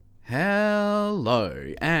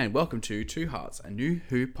Hello, and welcome to Two Hearts, a New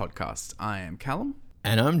Who podcast. I am Callum.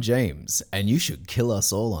 And I'm James, and you should kill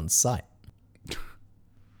us all on sight.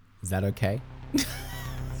 Is that okay? It's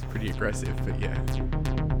pretty aggressive, but yeah.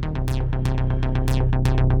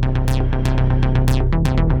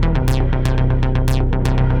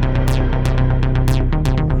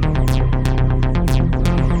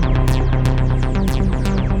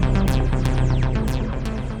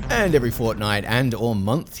 And every fortnight and or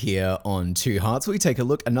month here on Two Hearts, we take a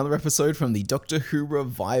look another episode from the Doctor Who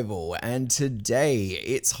revival. And today,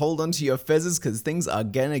 it's hold on to your fezzes because things are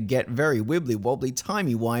gonna get very wibbly wobbly,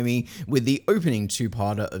 timey wimey with the opening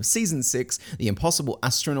two-parter of season 6, The Impossible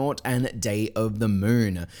Astronaut and Day of the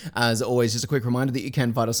Moon. As always, just a quick reminder that you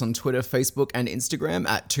can find us on Twitter, Facebook, and Instagram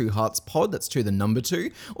at Two Hearts Pod. That's to the number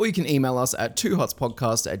 2, or you can email us at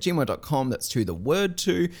twoheartspodcast@gmail.com. That's to the word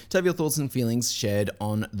 2 to have your thoughts and feelings shared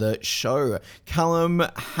on the show. Callum,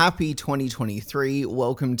 happy 2023.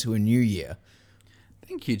 Welcome to a new year.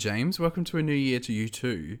 Thank you, James. Welcome to a new year to you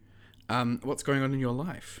too. What's going on in your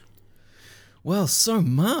life? Well, so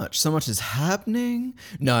much is happening.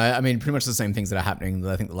 No, I mean, pretty much the same things that are happening.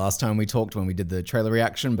 I think the last time we talked when we did the trailer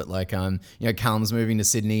reaction, but like, Callum's moving to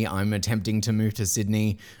Sydney. I'm attempting to move to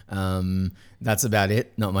Sydney. That's about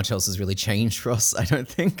it. Not much else has really changed for us, I don't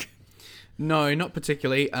think. No, not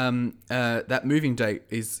particularly. That moving date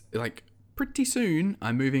is like pretty soon.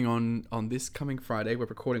 I'm moving on this coming Friday. We're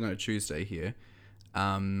recording on a Tuesday here.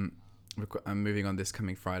 I'm moving on this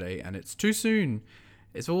coming Friday, and it's too soon.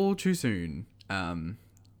 It's all too soon.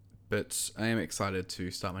 But I am excited to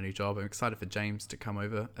start my new job. I'm excited for James to come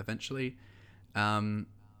over eventually.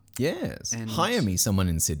 Yes. Hire me someone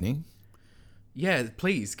in Sydney. Yeah,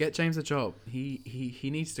 please get James a job. He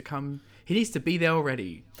needs to come. He needs to be there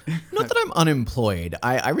already. Not that I'm unemployed.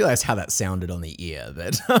 I realized how that sounded on the ear,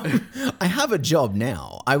 but I have a job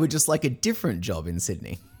now. I would just like a different job in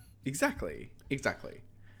Sydney. Exactly.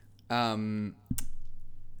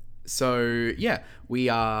 So yeah,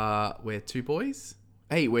 we're two boys.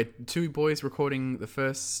 Hey, we're two boys recording the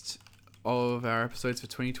first of our episodes for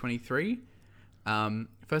 2023.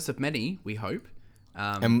 First of many, we hope.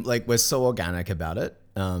 And like, we're so organic about it.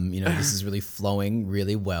 This is really flowing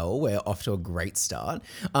really well. We're off to a great start.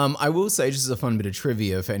 I will say, just as a fun bit of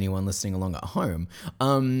trivia for anyone listening along at home,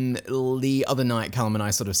 the other night, Callum and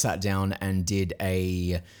I sort of sat down and did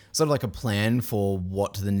a sort of like a plan for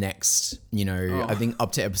what the next, I think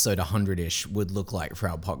up to episode 100-ish would look like for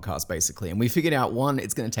our podcast, basically. And we figured out, 1,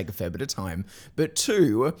 it's going to take a fair bit of time, but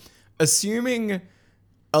 2, assuming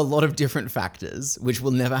a lot of different factors, which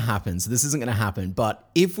will never happen, so this isn't going to happen, but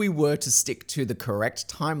if we were to stick to the correct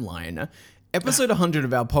timeline, episode 100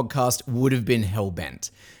 of our podcast would have been Hellbent.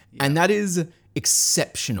 Yeah. And that is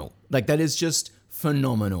exceptional. Like, that is just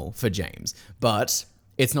phenomenal for James, but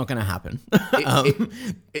it's not going to happen.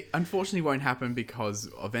 It unfortunately won't happen because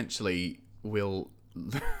eventually we'll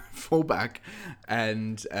fall back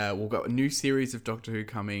and we've got a new series of Doctor Who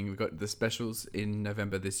coming. We've got the specials in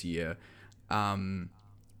November this year.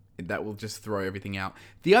 That will just throw everything out.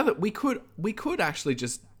 We could actually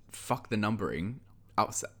just fuck the numbering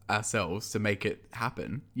ourselves to make it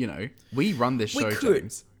happen. We run this show,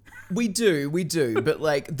 James. We do. But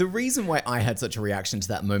like, the reason why I had such a reaction to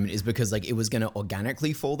that moment is because like it was going to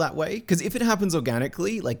organically fall that way. Because if it happens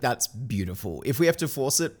organically, like, that's beautiful. If we have to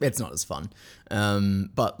force it, it's not as fun.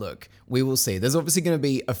 But look, we will see. There's obviously going to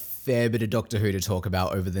be a fair bit of Doctor Who to talk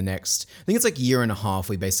about over the next, I think it's like year and a half,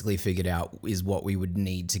 we basically figured out is what we would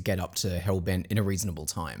need to get up to Hellbent in a reasonable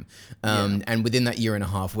time. And within that year and a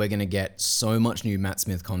half, we're going to get so much new Matt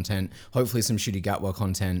Smith content, hopefully some Ncuti Gatwa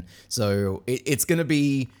content. So it's going to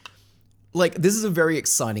be, like, this is a very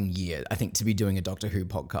exciting year, I think, to be doing a Doctor Who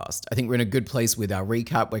podcast. I think we're in a good place with our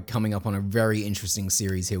recap. We're coming up on a very interesting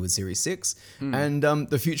series here with Series 6. And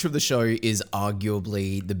the future of the show is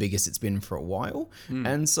arguably the biggest it's been for a while.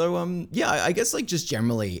 And so, I guess, like, just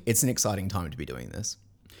generally, it's an exciting time to be doing this.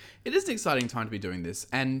 It is an exciting time to be doing this.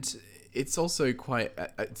 And it's also quite,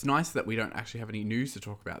 it's nice that we don't actually have any news to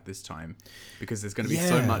talk about this time, because there's going to be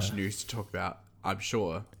so much news to talk about, I'm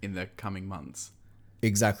sure, in the coming months.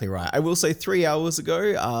 Exactly right. I will say 3 hours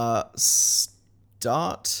ago,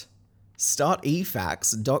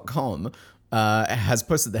 startefacts.com has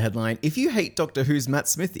posted the headline, "If you hate Doctor Who's Matt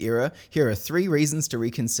Smith era, here are 3 reasons to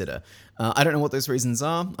reconsider." I don't know what those reasons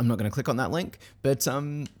are. I'm not going to click on that link. But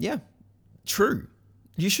true.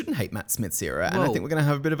 You shouldn't hate Matt Smith's era. And I think we're going to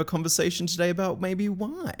have a bit of a conversation today about maybe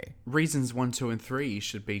why. Reasons 1, 2, and 3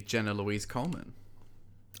 should be Jenna Louise Coleman.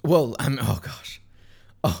 Well, oh gosh.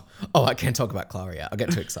 Oh, I can't talk about Clara yet. I'll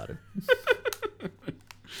get too excited.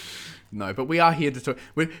 No, but we are here to talk.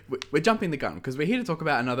 We're jumping the gun because we're here to talk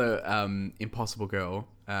about another Impossible Girl.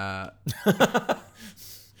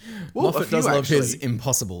 Moffat does love his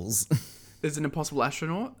impossibles. There's an Impossible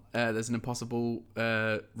Astronaut. There's an Impossible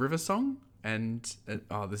River Song. And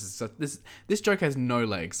this joke has no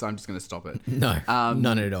legs, so I'm just going to stop it. No,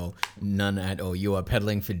 none at all. None at all. You are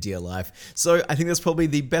peddling for dear life. So I think that's probably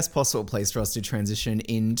the best possible place for us to transition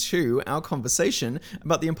into our conversation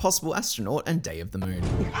about the Impossible Astronaut and Day of the Moon.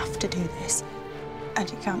 You have to do this, and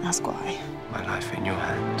you can't ask why. My life in your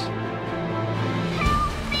hands.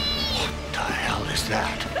 What the hell is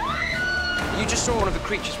that? You just saw one of the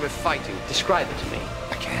creatures we're fighting. Describe it to me.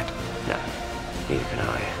 I can't. No, neither can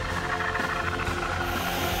I.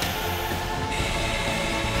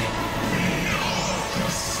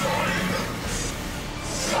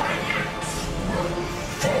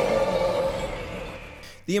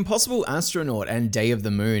 The Impossible Astronaut and Day of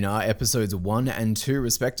the Moon are episodes 1 and 2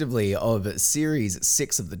 respectively of Series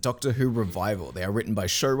 6 of the Doctor Who revival. They are written by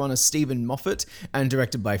showrunner Stephen Moffat and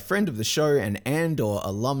directed by friend of the show and Andor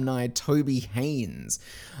alumni Toby Haynes.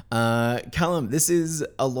 Callum, this is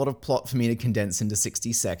a lot of plot for me to condense into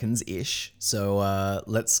 60 seconds-ish, so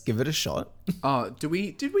let's give it a shot. Oh, did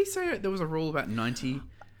we say there was a rule about 90?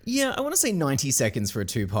 Yeah, I want to say 90 seconds for a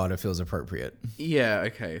two-parter feels appropriate. Yeah,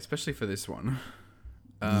 okay, especially for this one.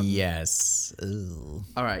 Yes. Ooh.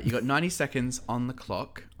 All right, you got 90 seconds on the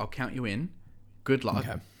clock. I'll count you in. Good luck.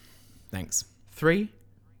 Okay. Thanks. 3,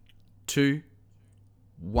 2,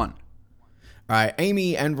 1. All right,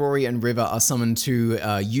 Amy and Rory and River are summoned to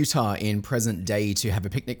Utah in present day to have a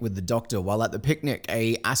picnic with the Doctor. While at the picnic,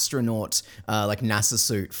 a astronaut, like NASA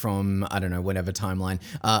suit from, I don't know, whatever timeline,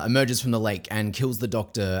 emerges from the lake and kills the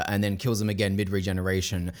Doctor and then kills him again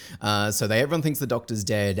mid-regeneration. So everyone thinks the Doctor's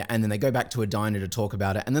dead, and then they go back to a diner to talk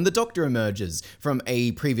about it. And then the Doctor emerges from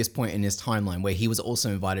a previous point in his timeline where he was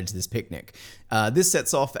also invited to this picnic. This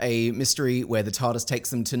sets off a mystery where the TARDIS takes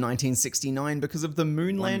them to 1969 because of the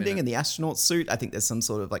moon landing and the astronaut suit. I think there's some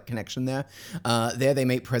sort of like connection there. There they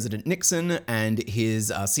meet President Nixon and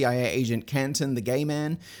his CIA agent Canton, the gay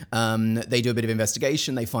man. They do a bit of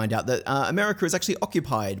investigation. They find out that America is actually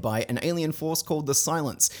occupied by an alien force called the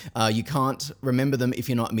Silence. You can't remember them if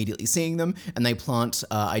you're not immediately seeing them, and they plant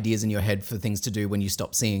ideas in your head for things to do when you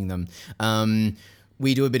stop seeing them.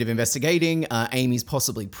 We do a bit of investigating. Amy's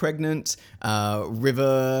possibly pregnant.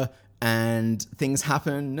 River and things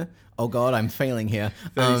happen. Oh God, I'm failing here.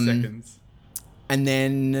 30 seconds. And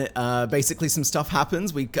then basically some stuff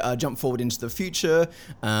happens. We jump forward into the future.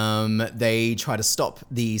 They try to stop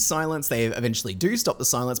the silence. They eventually do stop the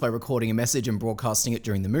silence by recording a message and broadcasting it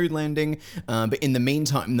during the moon landing. But in the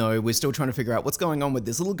meantime, though, we're still trying to figure out what's going on with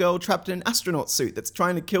this little girl trapped in an astronaut suit that's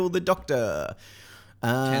trying to kill the Doctor.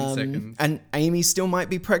 10 seconds. And Amy still might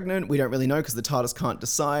be pregnant. We don't really know because the TARDIS can't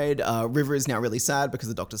decide. River is now really sad because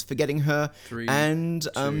the Doctor's forgetting her. 3, and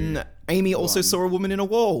 2, Amy also 1. saw a woman in a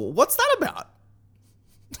wall. What's that about?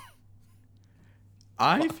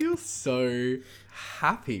 I feel so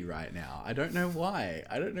happy right now. I don't know why.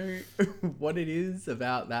 I don't know what it is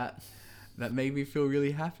about that made me feel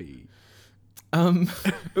really happy.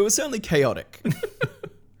 It was certainly chaotic.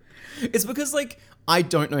 It's because, like, I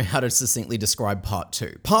don't know how to succinctly describe part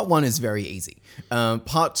 2. Part 1 is very easy.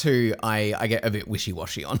 Part 2, I get a bit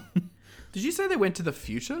wishy-washy on. Did you say they went to the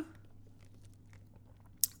future?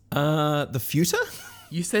 The future?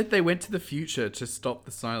 You said they went to the future to stop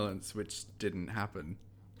the silence, which didn't happen.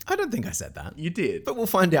 I don't think I said that. You did. But we'll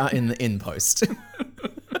find out in post.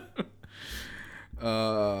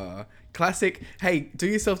 Classic. Hey, do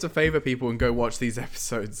yourself a favor, people, and go watch these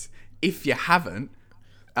episodes if you haven't.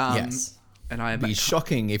 Yes. And I am It'd be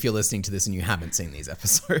shocking if you're listening to this and you haven't seen these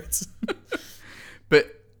episodes.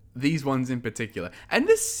 But these ones in particular, and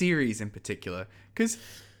this series in particular, because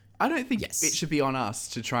I don't think it should be on us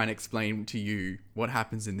to try and explain to you what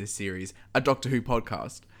happens in this series, a Doctor Who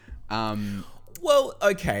podcast. Well,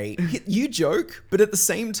 okay, you joke, but at the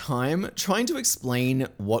same time, trying to explain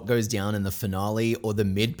what goes down in the finale or the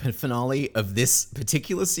mid-finale of this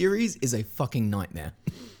particular series is a fucking nightmare.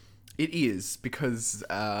 It is, because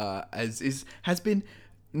has been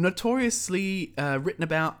notoriously written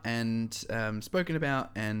about and spoken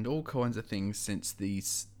about and all kinds of things since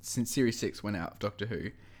Series 6 went out of Doctor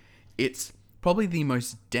Who. It's probably the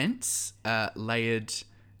most dense, layered,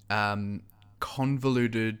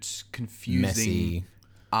 convoluted, confusing, messy,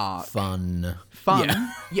 arc. fun.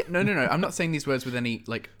 Yeah. No. I'm not saying these words with any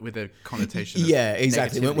with a connotation. Yeah,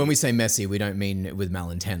 exactly. Negativity. When we say messy, we don't mean it with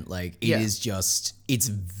malintent. Like it is just, it's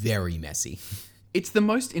very messy. It's the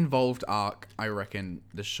most involved arc I reckon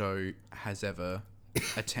the show has ever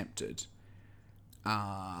attempted.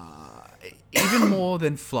 Even more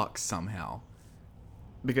than Flux somehow,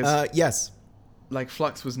 because Yes. like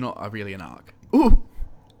Flux was not really an arc. Ooh.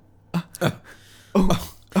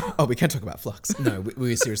 Oh, we can't talk about Flux. No,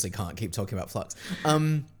 we seriously can't keep talking about Flux.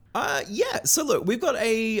 Yeah, so look, we've got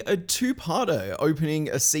a two-parter opening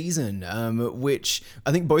a season, which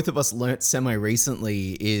I think both of us learnt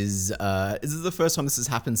semi-recently is this is the first time this has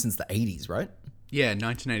happened since the 80s, right? Yeah,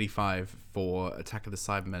 1985 for Attack of the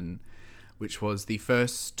Cybermen, which was the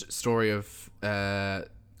first story of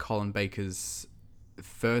Colin Baker's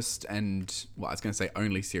first and, well, I was going to say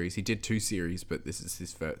only series. He did 2 series, but this is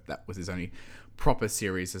his first. That was his only proper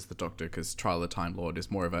series as the Doctor, because Trial of the Time Lord is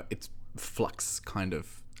more of a Flux kind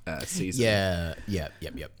of season. Yep.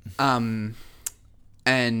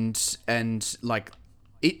 And like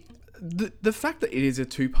it, the fact that it is a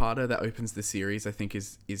 2-parter that opens the series, I think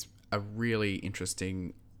is a really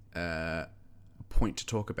interesting point to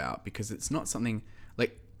talk about, because it's not something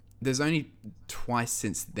like, there's only twice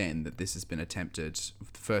since then that this has been attempted.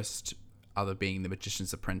 The first other being The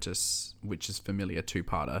Magician's Apprentice, which is familiar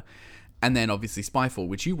 2-parter, and then obviously Spyfall,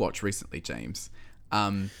 which you watched recently, James.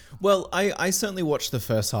 Well, I certainly watched the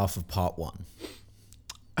first half of part 1.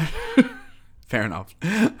 Fair enough.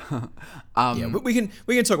 Yeah, we can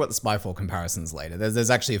talk about the Spyfall comparisons later.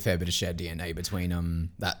 There's actually a fair bit of shared DNA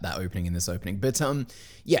between that opening and this opening. But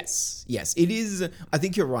yes, it is. I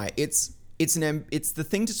think you're right. It's the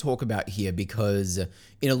thing to talk about here, because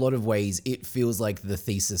in a lot of ways it feels like the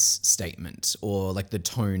thesis statement or like the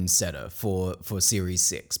tone setter for Series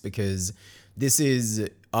 6, because this is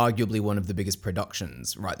arguably one of the biggest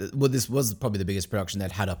productions, right? Well, this was probably the biggest production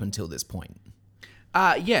they'd had up until this point.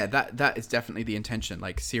 Yeah, that is definitely the intention.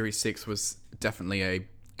 Like, Series 6 was definitely a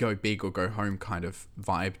go big or go home kind of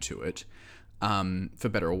vibe to it, for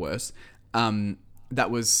better or worse.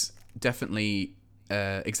 That was definitely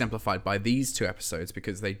exemplified by these 2 episodes,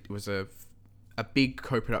 because it was a big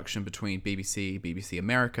co-production between BBC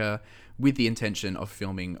America, with the intention of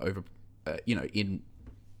filming over, in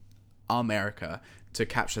America, to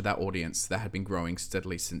capture that audience that had been growing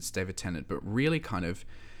steadily since David Tennant, but really kind of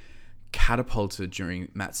catapulted during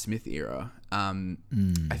Matt Smith era. I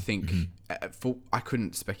think I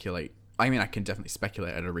couldn't speculate. I mean, I can definitely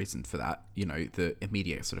speculate at a reason for that. You know, the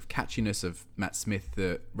immediate sort of catchiness of Matt Smith,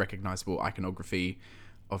 the recognizable iconography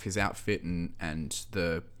of his outfit, and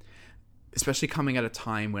the, especially coming at a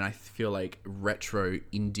time when I feel like retro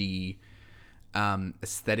indie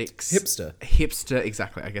aesthetics, hipster,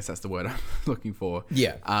 exactly. I guess that's the word I'm looking for.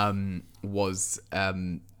 Yeah. Was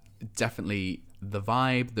definitely the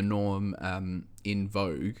vibe, the norm, in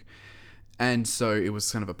vogue. And so it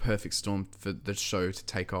was kind of a perfect storm for the show to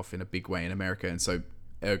take off in a big way in America. And so,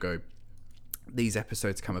 ergo, these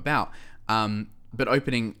episodes come about. But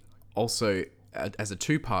opening also as a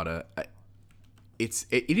 2-parter, it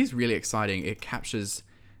is really exciting. It captures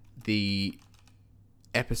the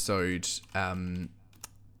episode. Hang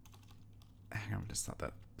on, just start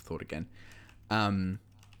that thought again.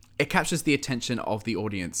 It captures the attention of the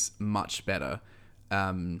audience much better.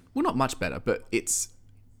 Well, not much better, but it's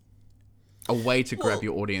a way to grab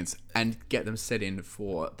your audience and get them set in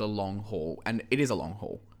for the long haul. And it is a long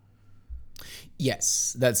haul.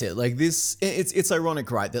 Yes, that's it. Like this, it's ironic,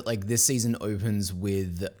 right? That like this season opens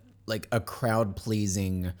with like a crowd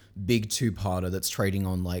pleasing big 2-parter that's trading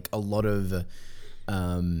on like a lot of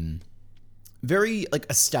very like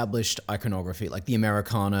established iconography, like the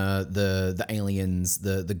Americana, the aliens,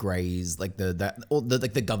 the Greys, like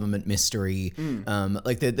the government mystery.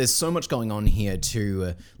 Like there's so much going on here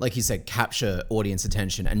to, like you said, capture audience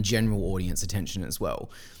attention and general audience attention as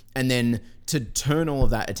well. And then to turn all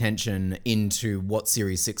of that attention into what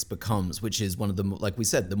Series 6 becomes, which is one of the, like we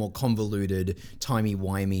said, the more convoluted,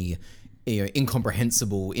 timey-wimey,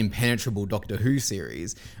 incomprehensible, impenetrable Doctor Who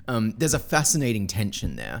series. There's a fascinating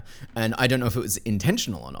tension there, and I don't know if it was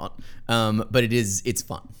intentional or not, but it's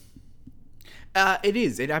fun. It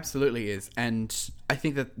is. It absolutely is, and I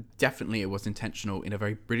think that definitely it was intentional in a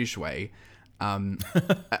very British way.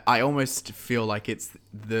 I almost feel like it's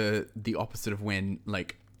the opposite of when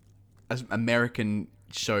like American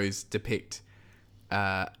shows depict.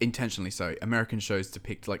 Intentionally so, American shows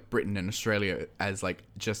depict like Britain and Australia as like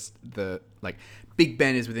just the like Big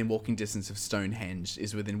Ben is within walking distance of Stonehenge,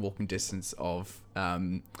 is within walking distance of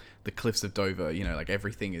the cliffs of Dover. You know, like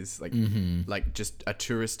everything is like like just a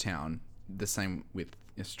tourist town. The same with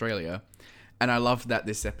Australia, and I love that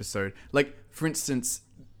this episode, like for instance,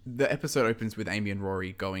 the episode opens with Amy and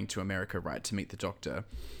Rory going to America, right, to meet the Doctor,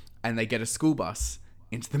 and they get a school bus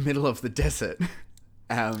into the middle of the desert.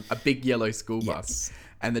 A big yellow school bus,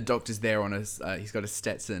 and the Doctor's there on he's got a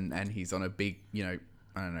Stetson, and he's on a big,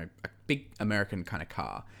 I don't know, a big American kind of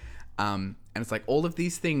car. And it's like all of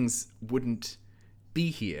these things wouldn't be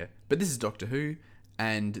here, but this is Doctor Who,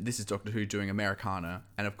 and this is Doctor Who doing Americana,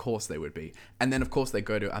 and of course they would be. And then of course they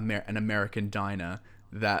go to an American diner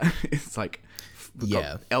that is like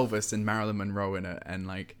got Elvis and Marilyn Monroe in it, and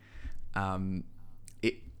like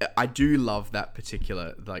I do love that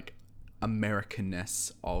particular like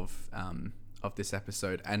Americanness of this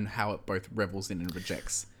episode, and how it both revels in and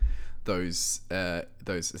rejects those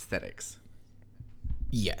aesthetics.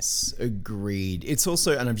 Yes, agreed. It's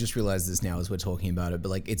also, and I've just realized this now as we're talking about it, but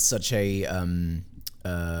like it's such a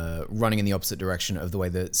running in the opposite direction of the way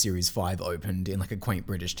that Series 5 opened in like a quaint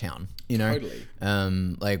British town, you know? Totally.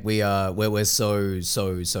 Like we're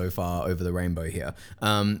so far over the rainbow here,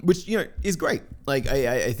 which, you know, is great. Like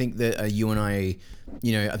I think that you and I,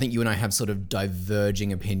 you know, I think you and I have sort of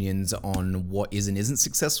diverging opinions on what is and isn't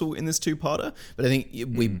successful in this two-parter, but I think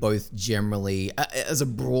we both generally, as a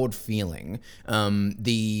broad feeling,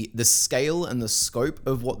 the scale and the scope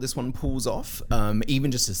of what this one pulls off,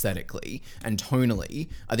 even just aesthetically and tonally,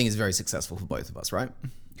 I think is very successful for both of us, right?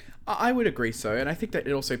 I would agree so, and I think that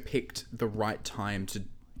it also picked the right time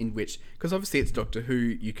in which, because obviously it's Doctor Who,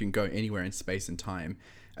 you can go anywhere in space and time,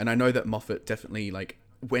 and I know that Moffat definitely like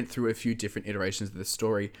went through a few different iterations of the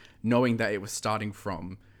story, knowing that it was starting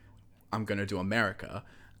from, I'm going to do America.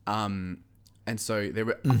 And so there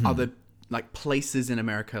were other like places in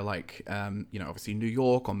America, like, you know, obviously New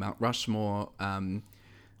York or Mount Rushmore,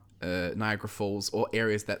 Niagara Falls, or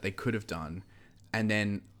areas that they could have done. And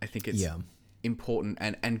then I think it's important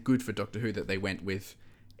and good for Doctor Who that they went with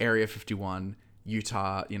Area 51,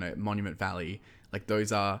 Utah, you know, Monument Valley. Like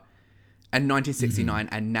those are, and 1969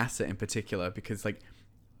 and NASA in particular, because like,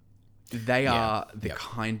 they are the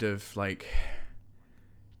kind of like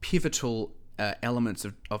pivotal elements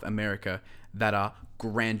of America that are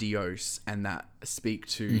grandiose and that speak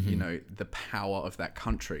to, you know, the power of that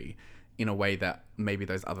country in a way that maybe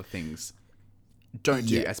those other things don't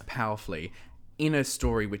do as powerfully in a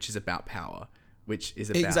story which is about power, which is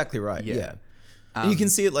about... Exactly right, yeah. You can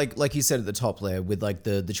see it like you said at the top there with like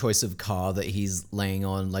the choice of car that he's laying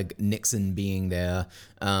on, like Nixon being there.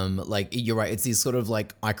 Like you're right, it's these sort of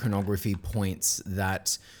like iconography points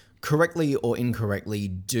that correctly or incorrectly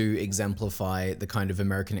do exemplify the kind of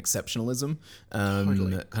American exceptionalism,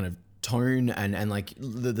 kind of tone and like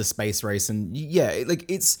the space race, and like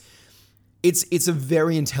it's a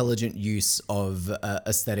very intelligent use of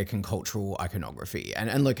aesthetic and cultural iconography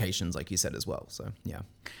and locations, like you said as well. So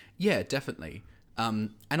yeah, definitely.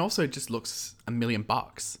 And also it just looks $1 million.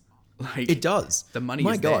 Like it does. The money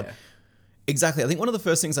My is God. there. Exactly. I think one of the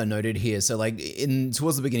first things I noted here, so like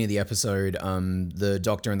towards the beginning of the episode, the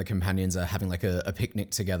Doctor and the companions are having like a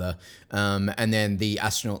picnic together, and then the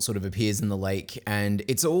astronaut sort of appears in the lake, and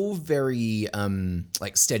it's all very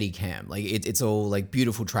like steady cam, like it's all like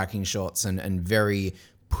beautiful tracking shots and very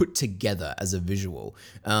put together as a visual.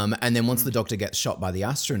 And then once the Doctor gets shot by the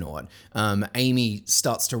astronaut, Amy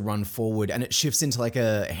starts to run forward and it shifts into like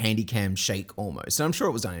a handycam shake almost. And I'm sure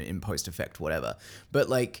it was done in post effect, whatever. But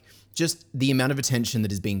like just the amount of attention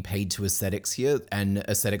that is being paid to aesthetics here and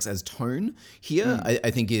aesthetics as tone here,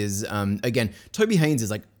 I think is, again, Toby Haynes is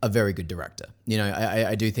like a very good director. You know,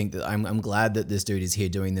 I do think that I'm glad that this dude is here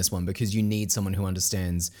doing this one, because you need someone who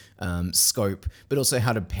understands scope, but also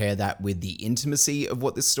how to pair that with the intimacy of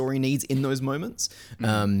what this story needs in those moments.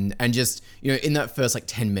 And just, you know, in that first like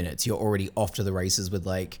 10 minutes, you're already off to the races with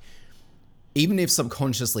like, even if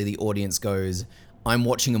subconsciously the audience goes, I'm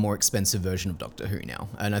watching a more expensive version of Doctor Who now.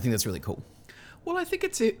 And I think that's really cool. Well, I think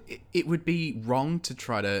it would be wrong to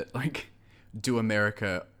try to like do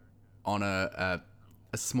America on a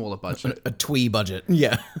smaller budget. A twee budget.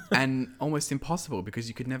 Yeah. And almost impossible, because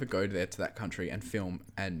you could never go there to that country and film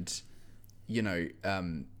and, you know,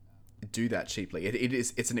 do that cheaply.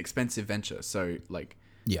 It's an expensive venture. So like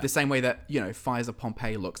the same way that, you know, Fires of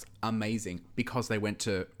Pompeii looks amazing because they went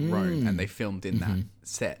to Rome and they filmed in that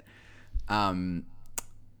set.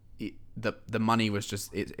 The money was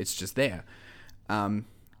just it's just there, and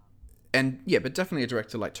yeah, but definitely a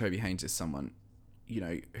director like Toby Haynes is someone, you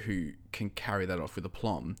know, who can carry that off with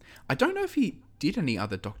aplomb. I don't know if he did any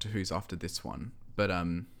other Doctor Who's after this one, but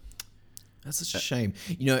that's such a shame.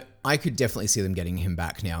 You know, I could definitely see them getting him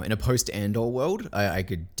back now in a post Andor world. I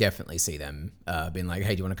could definitely see them being like,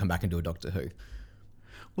 hey, do you want to come back and do a Doctor Who?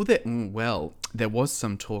 Well, there was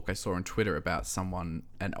some talk I saw on Twitter about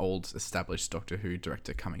an old established Doctor Who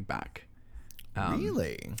director coming back.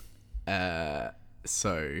 Really?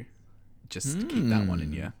 So just keep that one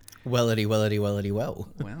in your... Well.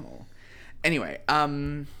 Well. Anyway,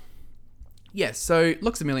 yeah, so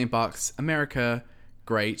looks $1 million. America,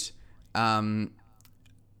 great.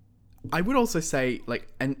 I would also say, like,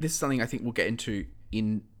 and this is something I think we'll get into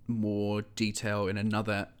in more detail in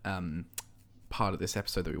another part of this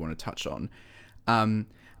episode that we want to touch on.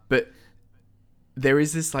 But there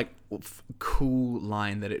is this, like, cool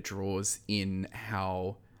line that it draws in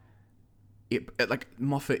how it, like,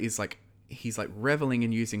 Moffat is, like, he's, like, reveling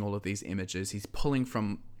in using all of these images. He's pulling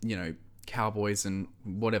from, you know, cowboys and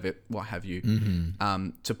what have you,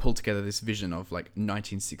 to pull together this vision of, like,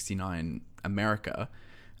 1969 America.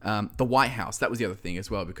 The White House, that was the other thing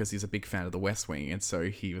as well, because he's a big fan of the West Wing, and so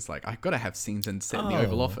he was like, I've got to have scenes set in the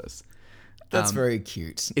Oval Office. That's very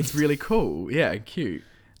cute. It's really cool. Yeah, cute.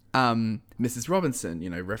 Mrs. Robinson, you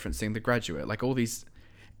know, referencing The Graduate, like all these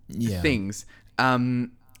things.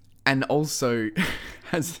 And also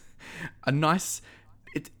has a nice,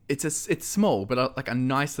 it's small, but like a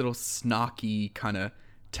nice little snarky kind of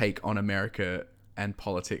take on America and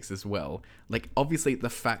politics as well. Like, obviously the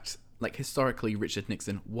fact, like, historically Richard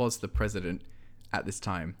Nixon was the president at this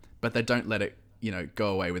time, but they don't let it, you know, go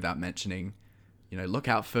away without mentioning, you know, look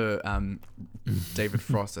out for David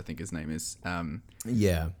Frost, I think his name is.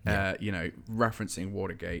 You know, referencing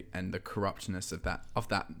Watergate and the corruptness of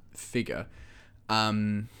that figure.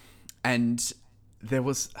 And there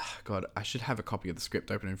was, God, I should have a copy of the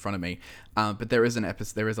script open in front of me. But there is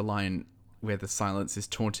a line where the silence is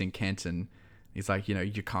taunting Canton. He's like, you know,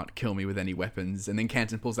 you can't kill me with any weapons. And then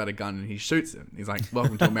Canton pulls out a gun and he shoots him. He's like,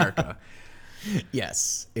 welcome to America.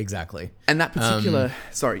 Yes, exactly. And that particular...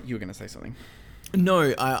 sorry, you were going to say something.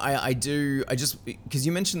 No, I do. I just, because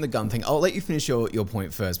you mentioned the gun thing, I'll let you finish your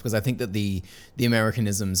point first, because I think that the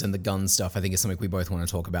Americanisms and the gun stuff, I think, is something we both want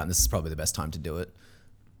to talk about, and this is probably the best time to do it.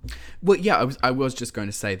 Well, yeah, I was just going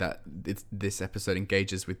to say that this episode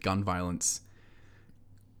engages with gun violence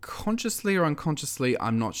consciously or unconsciously,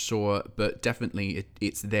 I'm not sure, but definitely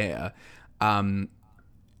it's there. And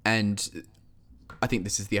I think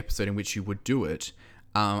this is the episode in which you would do it.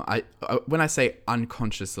 When I say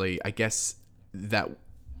unconsciously, I guess that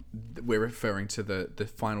we're referring to the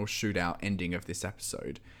final shootout ending of this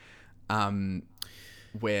episode,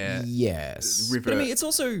 where River... But I mean, it's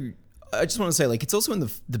also... I just want to say, like, it's also in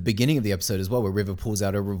the beginning of the episode as well, where River pulls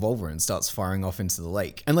out a revolver and starts firing off into the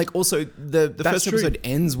lake. And, like, also, the first episode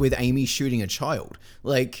ends with Amy shooting a child.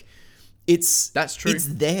 Like, that's true. It's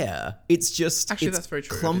there. It's just... Actually, that's very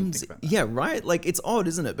true. Clumsy. Yeah, right? Like, it's odd,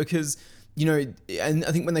 isn't it? Because... You know, and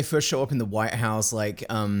I think when they first show up in the White House, like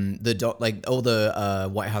all the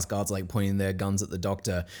White House guards like pointing their guns at the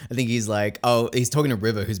doctor. I think he's like, he's talking to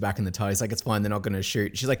River, who's back in the TARDIS. He's like, it's fine, they're not going to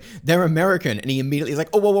shoot. She's like, they're American, and he immediately is like,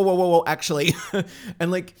 oh, whoa, actually,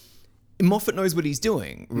 and like, Moffat knows what he's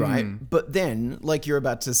doing, right? But then, like you're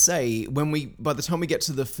about to say, by the time we get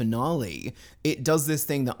to the finale, it does this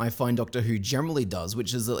thing that I find Doctor Who generally does,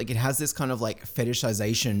 which is that, like, it has this kind of like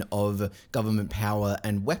fetishization of government power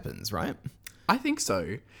and weapons, right? I think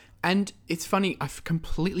so. And it's funny, I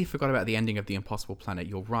completely forgot about the ending of The Impossible Planet.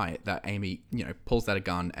 You're right, that Amy, you know, pulls out a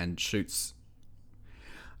gun and shoots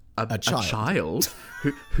a child.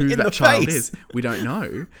 Who that child is, we don't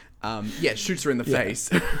know. Shoots her in the face.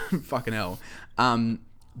 Fucking hell.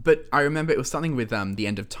 But I remember it was something with The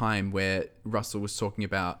End of Time, where Russell was talking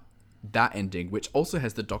about that ending, which also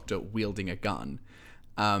has the Doctor wielding a gun.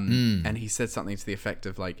 And he said something to the effect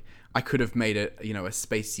of, like, I could have made it, you know, a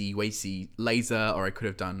spacey, wacy laser, or I could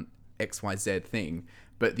have done XYZ thing.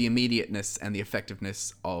 But the immediateness and the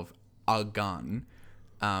effectiveness of a gun,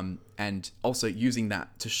 and also using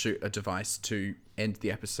that to shoot a device to end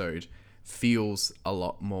the episode, feels a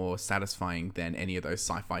lot more satisfying than any of those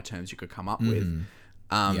sci-fi terms you could come up with.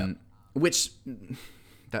 Which,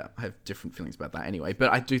 that I have different feelings about that anyway,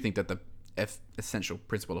 but I do think that the essential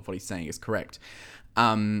principle of what he's saying is correct.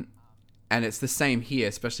 And it's the same here,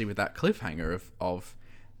 especially with that cliffhanger of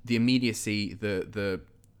the immediacy, the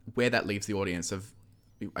where that leaves the audience of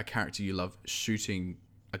a character you love shooting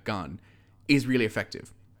a gun is really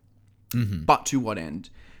effective. But to what end?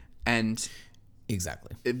 And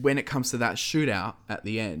exactly, when it comes to that shootout at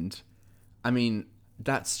the end, I mean,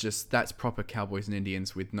 that's proper cowboys and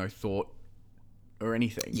Indians with no thought or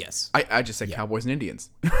anything. Yes. I just said cowboys and Indians,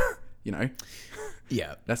 you know?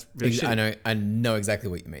 Yeah. That's really shitty. I know exactly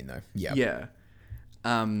what you mean, though. Yeah.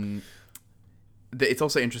 Yeah. It's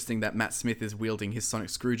also interesting that Matt Smith is wielding his sonic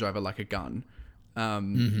screwdriver like a gun,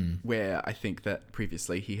 where I think that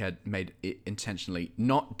previously he had made it intentionally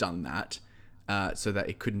not done that, so that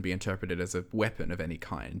it couldn't be interpreted as a weapon of any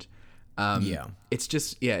kind. It's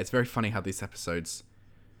just, it's very funny how these episodes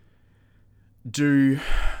do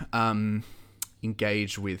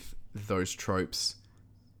engage with those tropes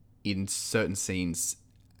in certain scenes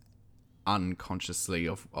unconsciously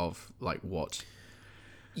of like what.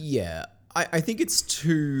 Yeah. I think it's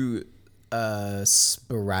too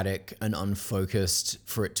sporadic and unfocused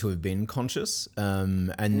for it to have been conscious.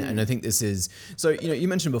 And I think this is... So, you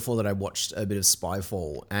mentioned before that I watched a bit of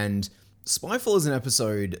Spyfall, and Spyfall is an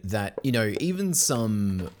episode that, even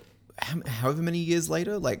some... however many years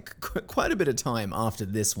later, like quite a bit of time after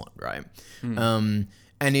this one, right? And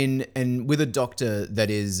with a Doctor that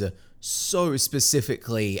is so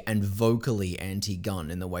specifically and vocally anti-gun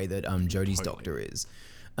in the way that Jodie's Doctor is.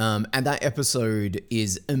 And that episode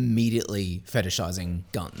is immediately fetishizing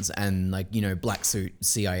guns and black suit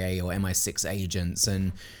CIA or MI6 agents,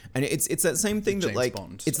 and it's that same thing that James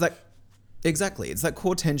Bond it's stuff. it's that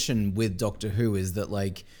core tension with Doctor Who is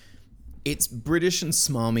that it's British and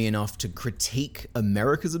smarmy enough to critique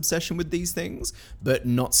America's obsession with these things, but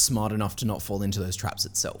not smart enough to not fall into those traps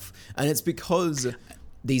itself. And it's because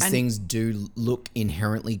these things do look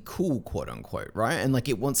inherently cool, quote unquote, right? And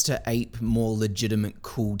it wants to ape more legitimate,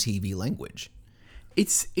 cool TV language.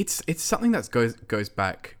 It's something that goes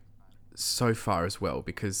back so far as well,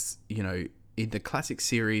 because in the classic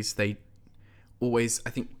series they always,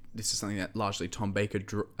 I think this is something that largely Tom Baker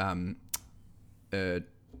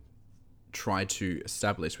tried to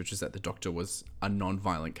establish, which is that the Doctor was a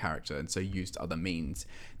non-violent character and so used other means.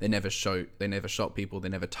 They never shot people, they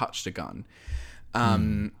never touched a gun.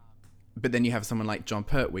 But then you have someone like John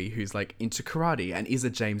Pertwee who's into karate and is a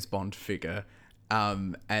James Bond figure,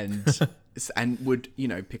 and would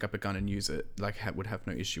pick up a gun and use it, would have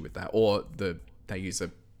no issue with that. Or they use a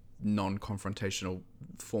non-confrontational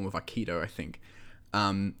form of Aikido, I think.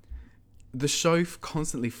 The show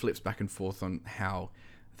constantly flips back and forth on how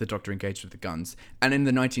the Doctor engaged with the guns. And in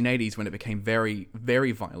the 1980s, when it became very,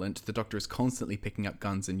 very violent, the Doctor is constantly picking up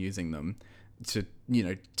guns and using them to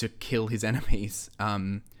kill his enemies.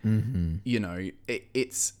 It's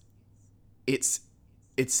this,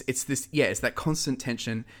 it's that constant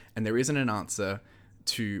tension, and there isn't an answer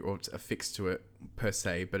or a fix to it per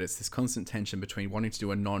se, but it's this constant tension between wanting to do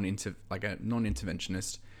a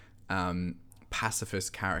non-interventionist,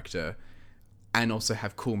 pacifist character, and also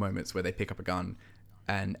have cool moments where they pick up a gun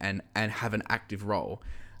and have an active role.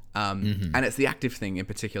 And it's the active thing in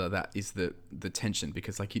particular that is the tension,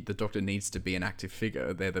 because the Doctor needs to be an active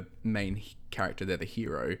figure. They're the main character, they're the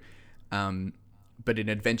hero. But in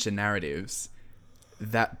adventure narratives,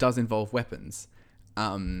 that does involve weapons.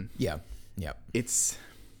 It's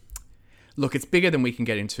bigger than we can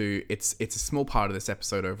get into. It's a small part of this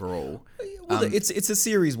episode overall. Well, it's a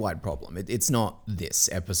series-wide problem. It's not this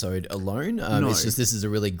episode alone. No. It's just this is a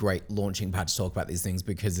really great launching pad to talk about these things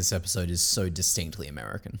because this episode is so distinctly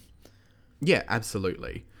American. Yeah,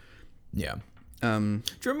 absolutely. Yeah. Do you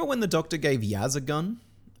remember when the Doctor gave Yaz a gun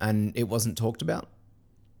and it wasn't talked about?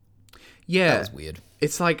 Yeah, that was weird.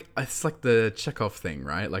 It's like the Chekhov thing,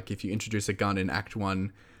 right? If you introduce a gun in Act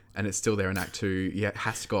 1 and it's still there in Act 2, it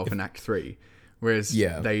has to go off in Act 3. Whereas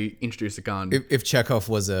they introduce a gun. If Chekhov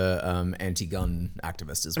was a anti-gun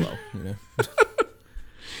activist as well,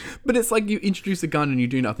 But it's you introduce a gun and you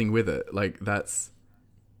do nothing with it. That's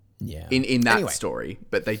in that story.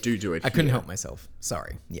 But they do it. I couldn't help myself.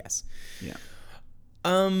 Sorry. Yes. Yeah.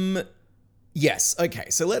 Yes. Okay.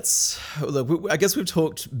 So let's look. I guess we've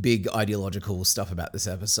talked big ideological stuff about this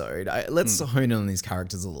episode. Let's hone in on these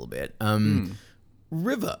characters a little bit.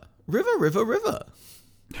 River.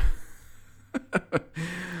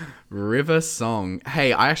 River Song.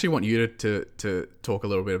 Hey, I actually want you to talk a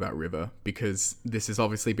little bit about River, because this has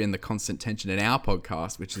obviously been the constant tension in our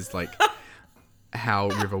podcast, which is how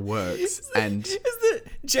River works. And is that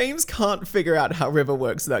James can't figure out how River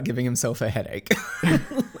works without giving himself a headache.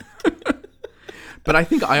 But I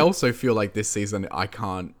think I also feel this season I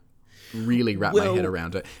can't really wrap my head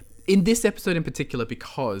around it. In this episode in particular,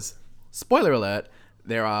 because, spoiler alert,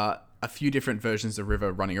 there are a few different versions of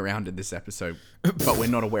River running around in this episode, but we're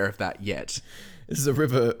not aware of that yet. This is a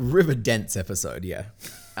River dense episode, yeah.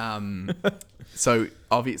 So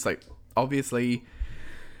obviously,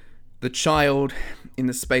 the child in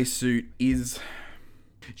the spacesuit she's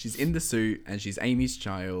in the suit, and she's Amy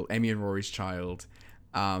and Rory's child,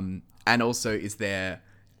 and also is there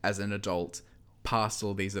as an adult past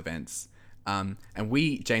all these events. And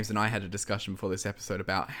James and I had a discussion before this episode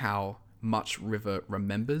about how much River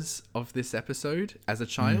remembers of this episode as a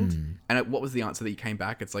child. And what was the answer that you came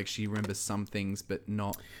back? It's she remembers some things, but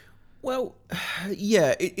not... Well,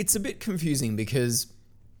 yeah, it's a bit confusing because,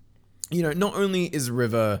 not only is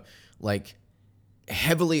River,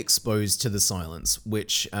 heavily exposed to the silence,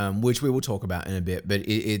 which we will talk about in a bit, but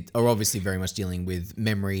it are obviously very much dealing with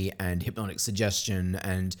memory and hypnotic suggestion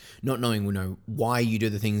and not knowing, why you do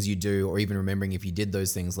the things you do, or even remembering if you did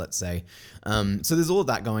those things, let's say. So there's all of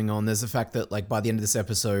that going on. There's the fact that, like, by the end of this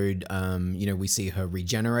episode, we see her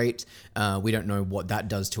regenerate. We don't know what that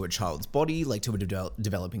does to a child's body, like to a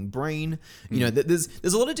developing brain.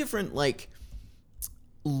 There's a lot of different, like,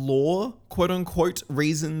 lore, quote unquote,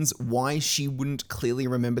 reasons why she wouldn't clearly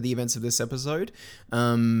remember the events of this episode.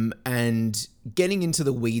 And getting into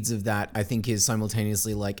the weeds of that, I think, is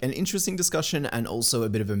simultaneously like an interesting discussion and also a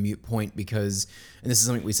bit of a moot point because, and this is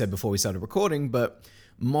something we said before we started recording, but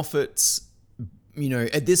Moffat's,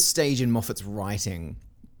 at this stage in Moffat's writing,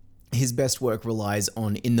 his best work relies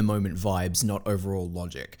on in-the-moment vibes, not overall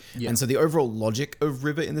logic. Yeah. And so the overall logic of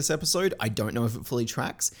River in this episode, I don't know if it fully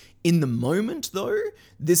tracks. In the moment, though,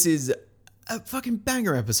 this is a fucking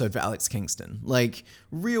banger episode for Alex Kingston. Like,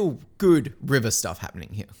 real good River stuff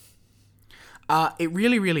happening here. It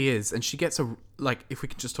really, really is. And she gets if we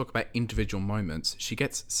can just talk about individual moments, she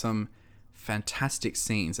gets some fantastic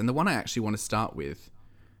scenes. And the one I actually want to start with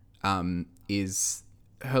is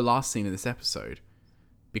her last scene in this episode.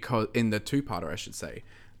 Because in the two-parter, I should say,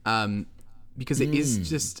 because it is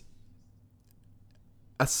just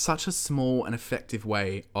such a small and effective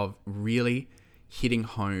way of really hitting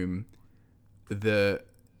home the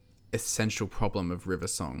essential problem of River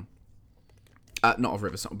Song. Not of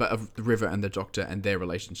River Song, but of the River and the Doctor and their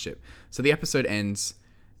relationship. So the episode ends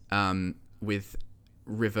with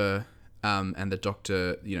River and the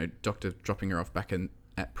Doctor, Doctor dropping her off back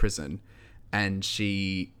at prison, and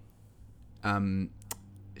she's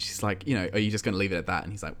like, are you just going to leave it at that?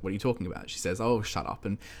 And he's like, what are you talking about? She says, oh, shut up,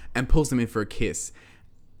 and pulls him in for a kiss.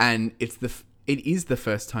 And it is the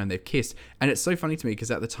first time they've kissed. And it's so funny to me because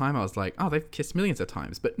at the time I was like, oh, they've kissed millions of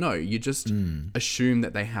times. But no, you just assume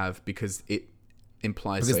that they have because it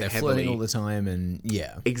implies because so they're heavily. flirting all the time and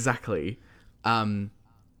yeah. Exactly. And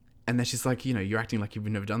then she's like, you're acting like you've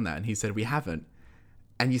never done that. And he said, we haven't.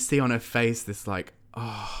 And you see on her face this like,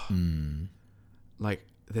 like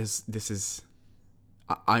this is...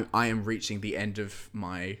 I am reaching the end of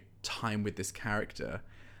my time with this character.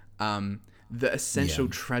 The essential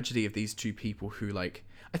tragedy of these two people who, like,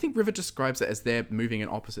 I think River describes it as they're moving in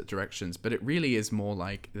opposite directions, but it really is more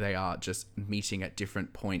like they are just meeting at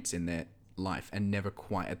different points in their life and never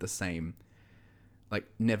quite at the same, like,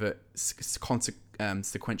 never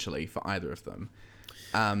sequentially for either of them.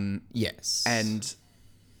 Yes. And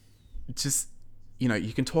just,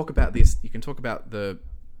 you can talk about this, you can talk about the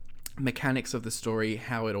mechanics of the story,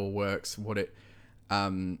 how it all works, what it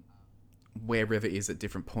where River is at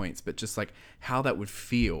different points, but just like how that would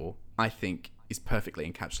feel, I think, is perfectly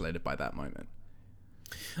encapsulated by that moment.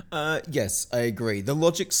 Yes, I agree. The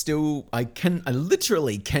logic still, I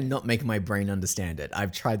literally cannot make my brain understand it.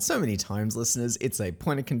 I've tried so many times, listeners. It's a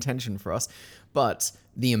point of contention for us, but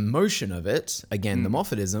the emotion of it, again, the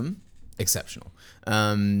Moffatism, exceptional.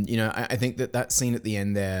 I think that scene at the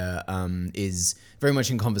end there is very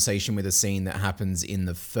much in conversation with a scene that happens in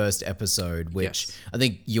the first episode, which I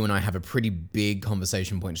think you and I have a pretty big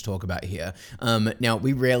conversation point to talk about here. Now,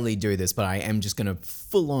 we rarely do this, but I am just going to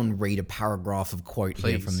full on read a paragraph of quote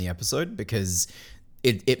here from the episode because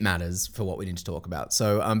it matters for what we need to talk about.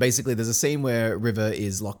 So basically, there's a scene where River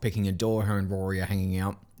is lockpicking a door. Her and Rory are hanging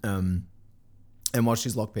out. And while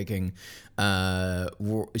she's lockpicking,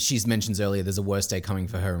 she mentions earlier there's a worse day coming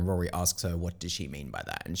for her, and Rory asks her, what does she mean by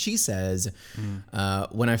that? And she says,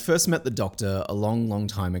 when I first met the Doctor a long, long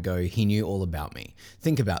time ago, he knew all about me.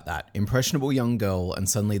 Think about that. Impressionable young girl, and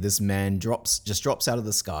suddenly this man just drops out of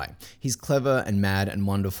the sky. He's clever and mad and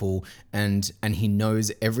wonderful, and he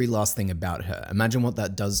knows every last thing about her. Imagine what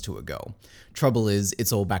that does to a girl. Trouble is,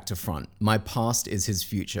 it's all back to front. My past is his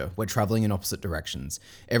future. We're traveling in opposite directions.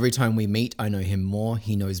 Every time we meet, I know him more,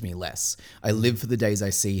 he knows me less. I live for the days I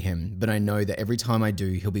see him, but I know that every time I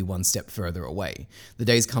do, he'll be one step further away. The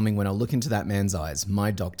day's coming when I'll look into that man's eyes,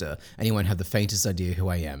 my Doctor, and he won't have the faintest idea who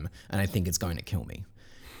I am, and I think it's going to kill me.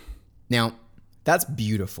 Now, that's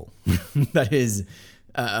beautiful. That is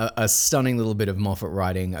a stunning little bit of Moffat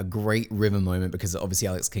writing, a great River moment, because obviously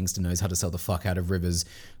Alex Kingston knows how to sell the fuck out of River's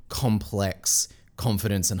complex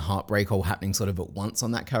confidence and heartbreak all happening sort of at once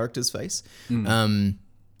on that character's face.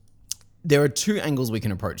 There are two angles we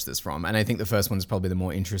can approach this from, and I think the first one is probably the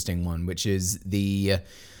more interesting one, which is the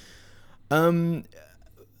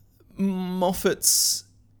Moffat's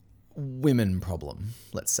women problem,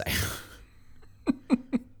 let's say.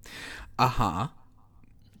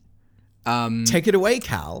 Take it away,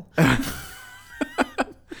 Cal.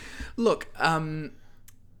 Look,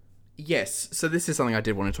 yes, so this is something I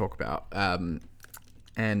did want to talk about.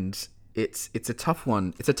 and it's a tough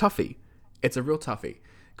one. It's a toughie. It's a real toughie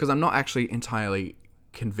because I'm not actually entirely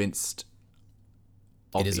convinced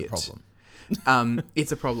of It is a problem.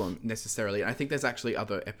 It's a problem necessarily. And I think there's actually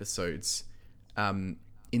other episodes in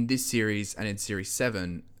this series and in series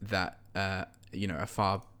 7 that are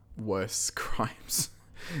far worse crimes.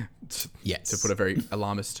 To put a very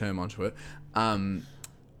alarmist term onto it,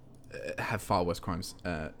 have far worse crimes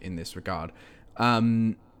in this regard.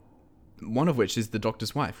 One of which is The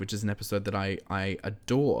Doctor's Wife, which is an episode that I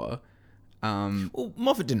adore. Well,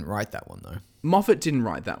 Moffat didn't write that one though. Moffat didn't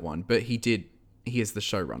write that one, but he did. He is the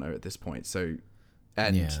showrunner at this point. So,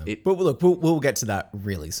 But look, we'll get to that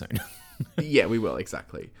really soon. Yeah, we will,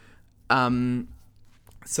 exactly.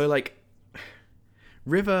 So like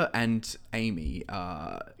River and Amy,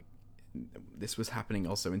 this was happening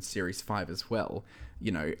also in series 5 as well,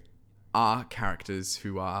 are characters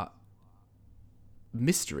who are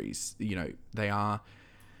mysteries. They are,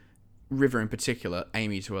 River in particular,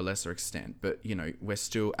 Amy to a lesser extent, but we're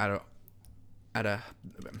still at a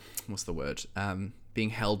what's the word, being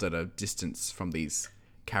held at a distance from these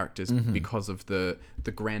characters because of the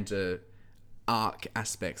grander arc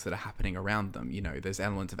aspects that are happening around them. There's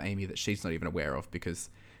elements of Amy that she's not even aware of because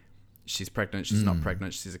she's pregnant, she's not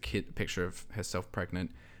pregnant, she's a picture of herself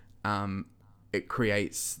pregnant. It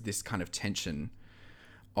creates this kind of tension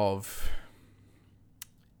of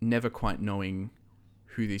never quite knowing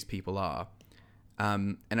who these people are.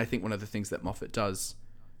 And I think one of the things that Moffat does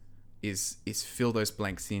is fill those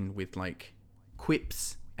blanks in with like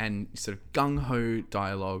quips and sort of gung-ho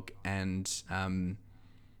dialogue and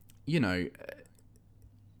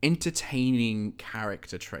entertaining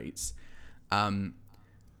character traits,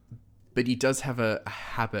 but he does have a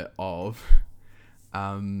habit of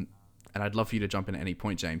and I'd love for you to jump in at any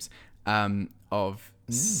point, James, of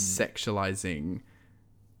sexualizing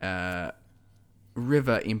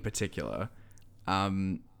River in particular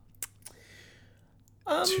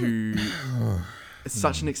to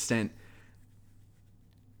such an extent.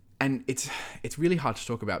 And it's really hard to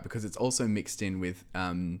talk about because it's also mixed in with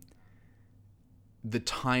the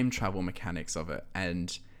time travel mechanics of it.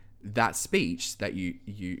 And that speech that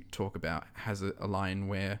you talk about has a line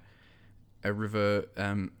where a River,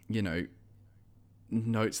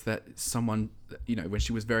 notes that someone, when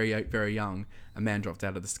she was very, very young, a man dropped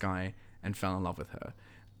out of the sky and fell in love with her.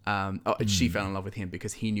 She fell in love with him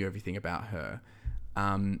because he knew everything about her.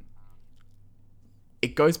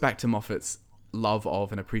 It goes back to Moffat's love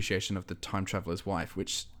of and appreciation of the time traveler's wife,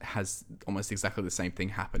 which has almost exactly the same thing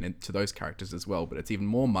happen to those characters as well, but it's even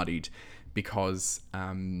more muddied because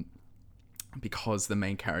the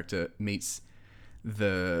main character meets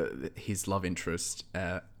his love interest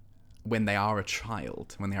when they are a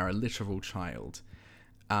child, when they are a literal child.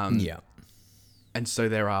 And so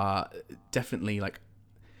there are definitely like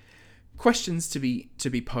questions to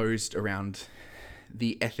be posed around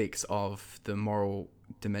the ethics of the moral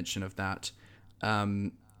dimension of that.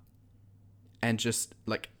 And just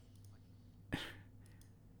like,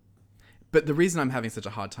 but the reason I'm having such a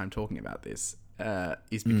hard time talking about this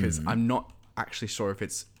is because I'm not actually sure if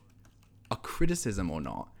it's a criticism or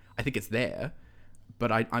not. I think it's there,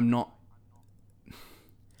 but I'm not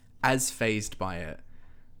as fazed by it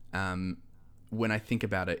when I think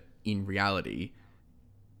about it in reality.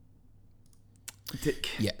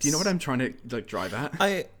 Yes. Do you know what I'm trying to like drive at?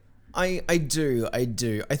 I do. I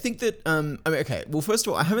think that, okay, well, first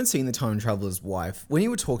of all, I haven't seen The Time Traveler's Wife. When you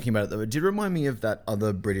were talking about it, though, it did remind me of that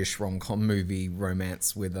other British rom-com movie,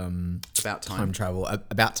 romance with About Time. travel,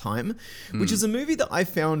 About Time, which is a movie that I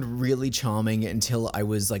found really charming until I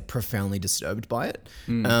was like profoundly disturbed by it.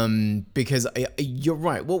 Because you're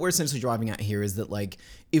right. What we're essentially driving at here is that like,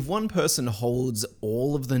 if one person holds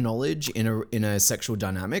all of the knowledge in a sexual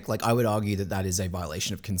dynamic, like I would argue that is a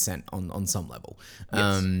violation of consent on some level.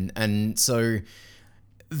 Yes. And so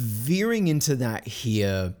veering into that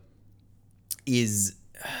here is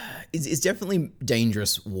definitely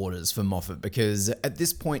dangerous waters for Moffat, because at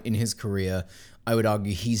this point in his career, I would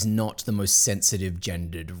argue he's not the most sensitive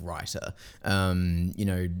gendered writer.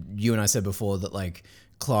 You and I said before that like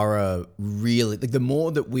Clara really, like the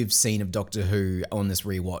more that we've seen of Doctor Who on this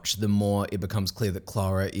rewatch, the more it becomes clear that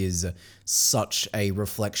Clara is such a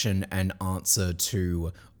reflection and answer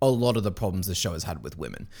to a lot of the problems the show has had with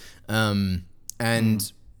women. The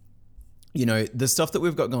stuff that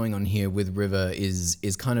we've got going on here with River is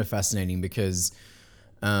kind of fascinating because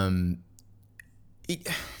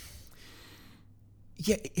it's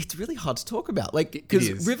really hard to talk about. Like,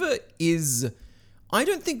 because River is, I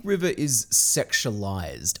don't think River is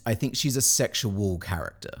sexualized. I think she's a sexual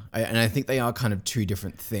character. And I think they are kind of two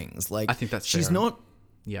different things. Like, I think that's she's fair. not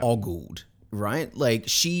ogled right? Like,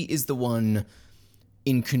 she is the one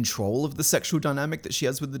in control of the sexual dynamic that she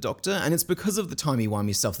has with the Doctor, and it's because of the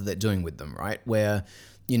timey-wimey stuff that they're doing with them, right? Where,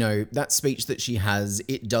 you know, that speech that she has,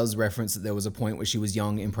 it does reference that there was a point where she was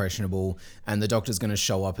young, impressionable, and the Doctor's going to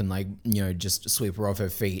show up and, like, you know, just sweep her off her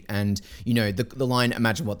feet. And, you know, the line,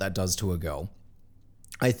 imagine what that does to a girl.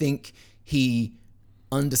 I think he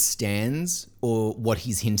understands or what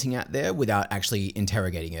he's hinting at there without actually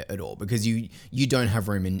interrogating it at all, because you don't have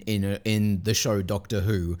room in the show Doctor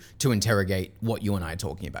Who to interrogate what you and I are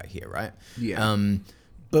talking about here, right? Yeah.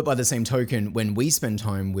 But by the same token, when we spend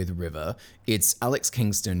time with River, it's Alex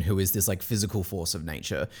Kingston, who is this like physical force of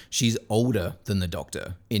nature. She's older than the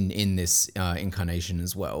Doctor in this incarnation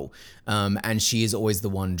as well. And she is always the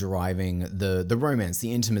one driving the romance,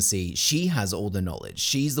 the intimacy. She has all the knowledge.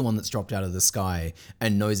 She's the one that's dropped out of the sky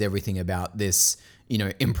and knows everything about this, you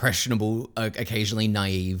know, impressionable, occasionally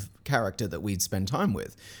naive character that we'd spend time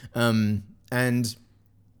with. And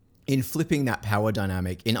in flipping that power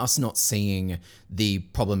dynamic, in us not seeing the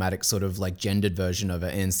problematic sort of like gendered version of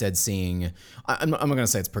it, and instead seeing, I'm not going to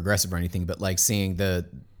say it's progressive or anything, but like seeing the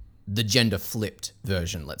gender flipped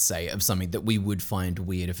version, let's say, of something that we would find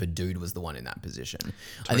weird if a dude was the one in that position. Totally.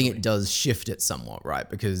 I think it does shift it somewhat, right?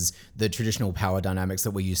 Because the traditional power dynamics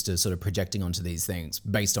that we're used to sort of projecting onto these things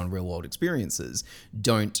based on real world experiences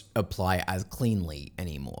don't apply as cleanly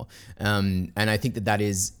anymore. And I think that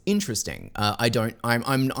is interesting.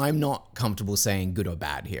 I'm not comfortable saying good or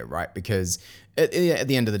bad here, right? Because at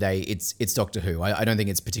the end of the day, it's Doctor Who. I don't think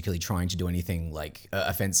it's particularly trying to do anything like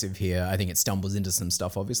offensive here. I think it stumbles into some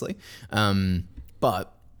stuff, obviously.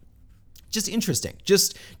 But just interesting.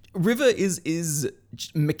 Just River is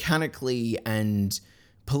mechanically and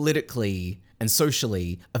politically and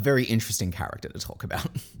socially a very interesting character to talk about.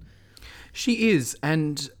 She is.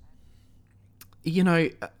 And, you know,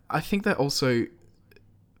 I think that also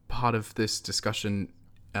part of this discussion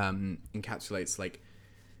encapsulates like,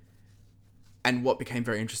 and what became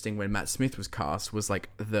very interesting when Matt Smith was cast was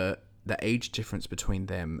like the age difference between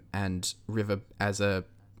them and River as a,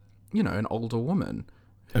 you know, an older woman.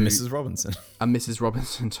 A Mrs. Robinson. A Mrs.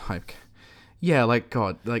 Robinson type. Yeah, like,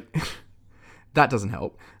 God, like, that doesn't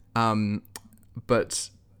help.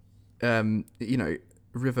 But, you know,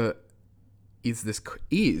 River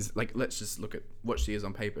is, like, let's just look at what she is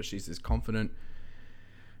on paper. She's this confident,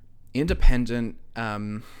 independent,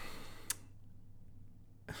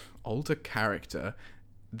 older character,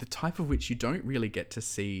 the type of which you don't really get to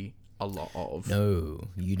see a lot of. No,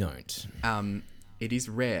 you don't. It is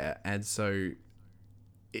rare, and so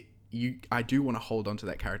I do want to hold on to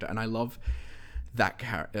that character, and I love that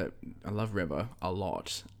character. I love River a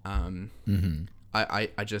lot. I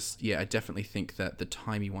definitely think that the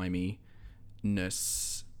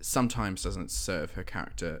timey-wimey-ness sometimes doesn't serve her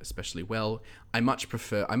character especially well. I much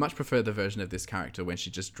prefer the version of this character when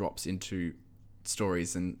she just drops into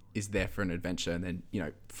stories and is there for an adventure and then, you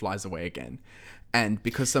know, flies away again. And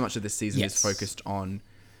because so much of this season is focused on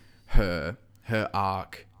her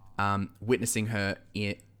arc, witnessing her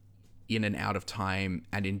in and out of time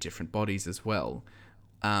and in different bodies as well,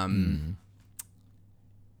 all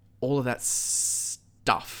of that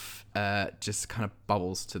stuff just kind of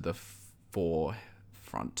bubbles to the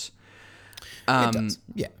forefront. It does.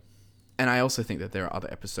 Yeah. And I also think that there are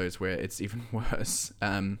other episodes where it's even worse.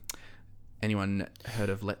 Anyone heard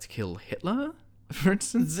of Let's Kill Hitler, for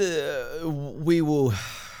instance? We'll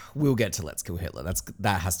get to Let's Kill Hitler.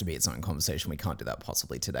 That has to be its own conversation. We can't do that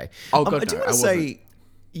possibly today. Oh, God, I do want to say,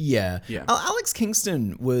 yeah. Yeah. Alex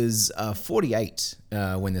Kingston was 48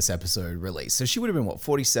 when this episode released. So she would have been,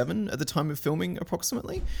 47 at the time of filming,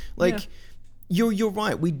 approximately? Like, you're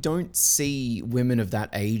right. We don't see women of that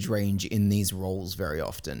age range in these roles very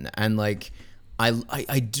often. And, like,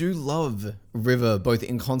 I do love River both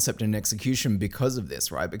in concept and execution because of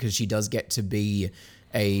this, right? Because she does get to be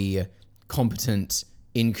a competent,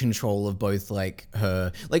 in control of both like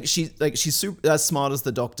her, she's super as smart as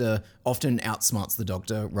the Doctor, often outsmarts the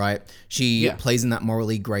Doctor, right? She plays in that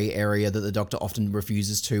morally grey area that the Doctor often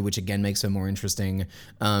refuses to, which again makes her more interesting.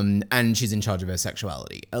 And she's in charge of her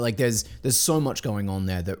sexuality. Like there's so much going on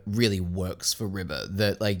there that really works for River.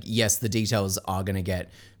 That like yes, the details are going to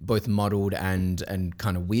get both muddled and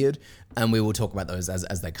kind of weird, and we will talk about those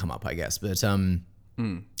as they come up, I guess. But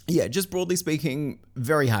yeah, just broadly speaking,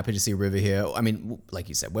 very happy to see River here. I mean, like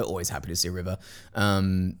you said, we're always happy to see River.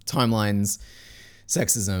 Timelines,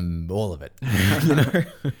 sexism, all of it. You know?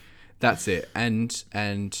 That's it. And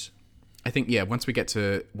I think, once we get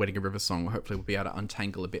to Wedding a River Song, hopefully we'll be able to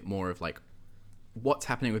untangle a bit more of like what's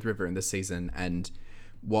happening with River in this season and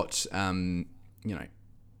what, how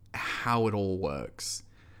it all works.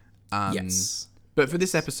 Yes. But for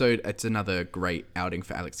this episode, it's another great outing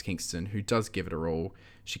for Alex Kingston, who does give it her all.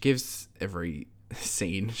 She gives every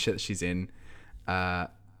scene that she's in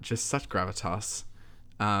just such gravitas.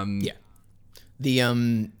 Yeah. The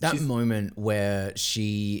that moment where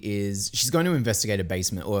she's going to investigate a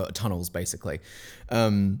basement or tunnels basically,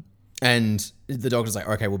 and the doctor's like,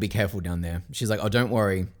 okay, well, be careful down there. She's like, oh, don't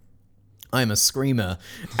worry, I'm a screamer.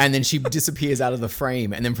 And then she disappears out of the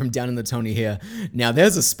frame, and then from down in the tunnel here, now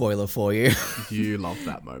there's a spoiler for you. You love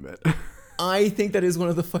that moment. I think that is one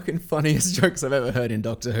of the fucking funniest jokes I've ever heard in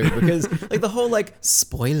Doctor Who, because like the whole like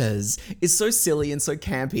spoilers is so silly and so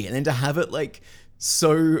campy, and then to have it like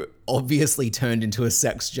so obviously turned into a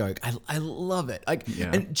sex joke, I love it. Like,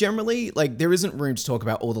 and generally, like, there isn't room to talk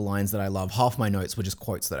about all the lines that I love. Half my notes were just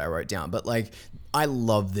quotes that I wrote down, but like, I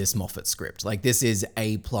love this Moffat script. Like, this is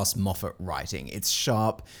A+ Moffat writing. It's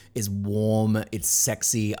sharp, it's warm, it's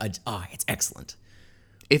sexy. It's excellent.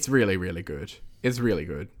 It's really, really good. It's really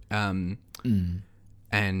good. And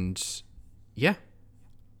yeah.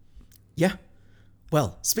 Yeah.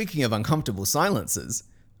 Well, speaking of uncomfortable silences.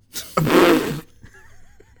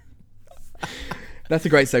 That's a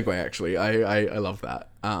great segue, actually. I love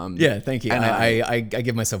that. Yeah, thank you. And I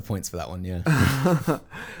give myself points for that one, yeah.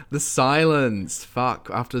 The silence. Fuck.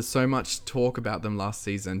 After so much talk about them last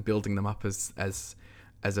season, building them up as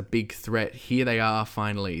a big threat, here they are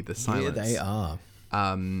finally, the silence. Here they are.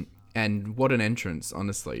 And what an entrance,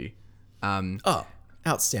 honestly.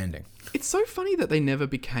 Outstanding. It's so funny that they never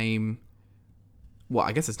became... Well,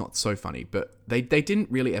 I guess it's not so funny, but they didn't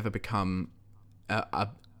really ever become a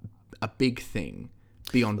big thing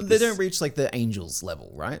beyond They this. don't reach like the angels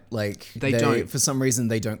level, right? Like They don't. For some reason,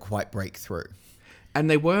 they don't quite break through. And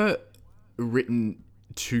they were written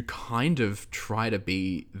to kind of try to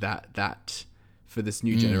be that for this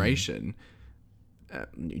new generation.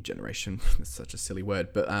 New generation, that's such a silly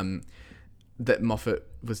word, but that Moffat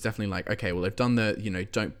was definitely like, okay, well, they've done the,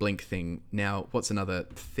 don't blink thing. Now, what's another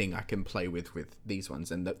thing I can play with these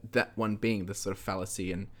ones? And that one being the sort of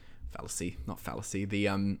fallacy,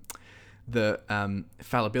 the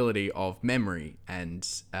fallibility of memory. And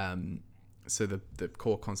so the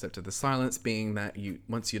core concept of the silence being that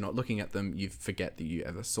once you're not looking at them, you forget that you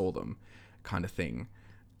ever saw them, kind of thing.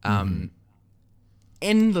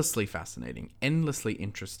 Endlessly fascinating, endlessly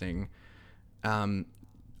interesting.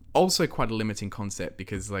 Also quite a limiting concept,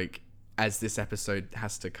 because like, as this episode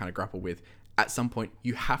has to kind of grapple with, at some point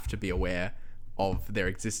you have to be aware of their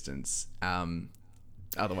existence.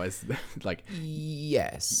 Otherwise, like,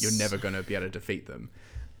 yes, you're never going to be able to defeat them.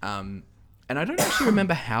 And I don't actually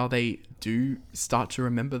remember how they do start to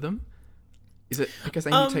remember them. Is it because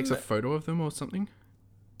Amy takes a photo of them or something?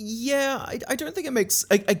 Yeah, I don't think it makes...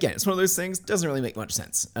 Again, it's one of those things, doesn't really make much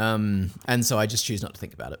sense. And so I just choose not to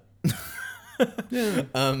think about it. Yeah,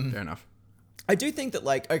 fair enough. I do think that,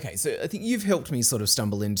 like, okay, so I think you've helped me sort of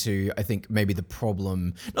stumble into, I think, maybe the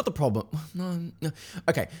problem... Not the problem... No.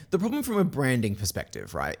 Okay, the problem from a branding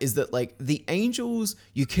perspective, right, is that, like, the Angels,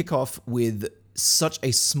 you kick off with such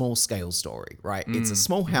a small-scale story, right? It's a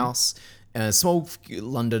small house... A small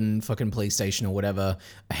London fucking police station or whatever,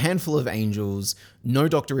 a handful of angels, no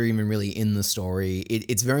Doctor even really in the story.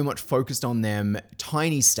 It's very much focused on them,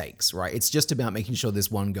 tiny stakes, right? It's just about making sure this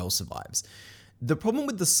one girl survives. The problem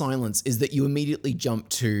with the silence is that you immediately jump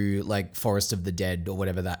to like Forest of the Dead or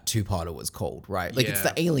whatever that two-parter was called, right? Like it's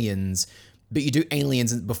the aliens, but you do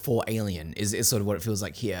aliens before Alien is sort of what it feels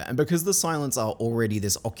like here. And because the Silence are already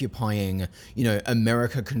this occupying,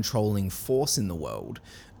 America controlling force in the world,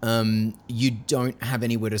 you don't have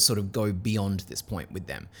anywhere to sort of go beyond this point with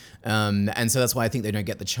them. And so that's why I think they don't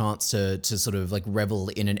get the chance to sort of like revel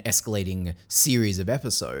in an escalating series of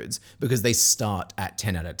episodes, because they start at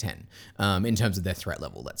 10 out of 10 in terms of their threat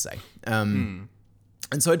level, let's say.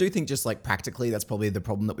 And so I do think just like practically, that's probably the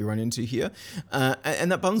problem that we run into here.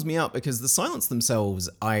 And that bums me out, because the Silence themselves,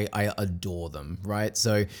 I adore them, right?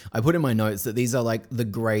 So I put in my notes that these are like the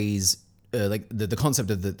Greys, like the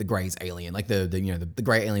concept of the Greys alien, like the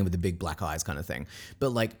Grey alien with the big black eyes kind of thing, but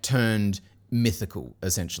like turned mythical,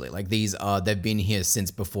 essentially. Like they've been here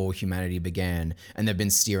since before humanity began, and they've been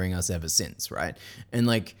steering us ever since, right? And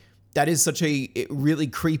like, that is such a really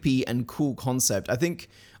creepy and cool concept.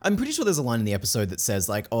 I'm pretty sure there's a line in the episode that says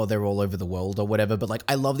like, oh, they're all over the world or whatever. But like,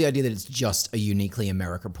 I love the idea that it's just a uniquely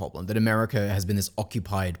America problem, that America has been this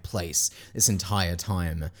occupied place this entire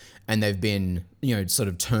time. And they've been, sort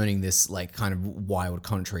of turning this like kind of wild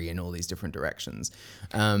country in all these different directions.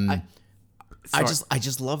 I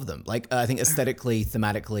just love them. Like, I think aesthetically,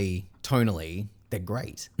 thematically, tonally, they're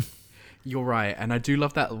great. You're right. And I do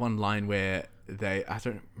love that one line where I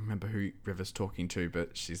don't remember who River's talking to,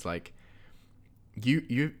 but she's like,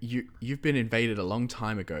 you've been invaded a long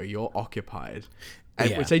time ago. You're occupied, and,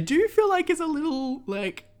 Yeah. which I do feel like is a little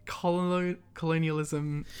like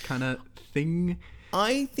colonialism kind of thing.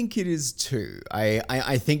 I think it is too.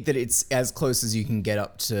 I think that it's as close as you can get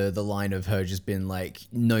up to the line of her just being like,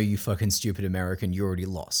 no, you fucking stupid American, you already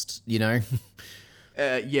lost, you know?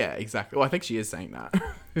 Yeah, exactly. Well, I think she is saying that.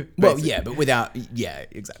 Well, yeah, but without, yeah,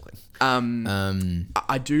 exactly.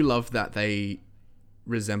 I do love that they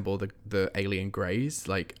resemble the alien greys.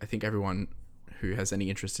 Like, I think everyone who has any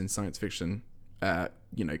interest in science fiction,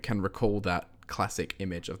 can recall that classic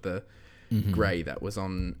image of the grey that was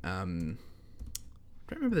on.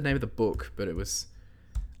 I don't remember the name of the book, but it was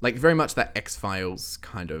like very much that X-Files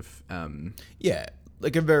kind of. Yeah,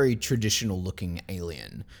 like a very traditional looking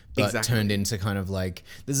alien, but Exactly. turned into kind of like,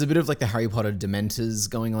 there's a bit of like the Harry Potter Dementors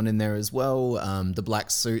going on in there as well. The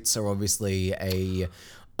black suits are obviously a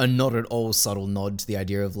not at all subtle nod to the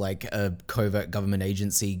idea of like a covert government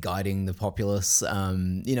agency guiding the populace.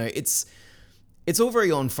 It's all very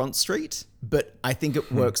on Front Street, but I think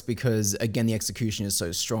it works because, again, the execution is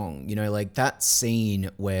so strong. You know, like that scene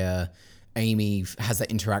where Amy has that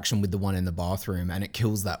interaction with the one in the bathroom and it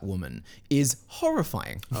kills that woman is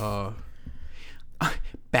horrifying.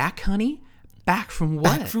 Back, honey? Back from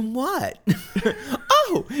what? Back from what?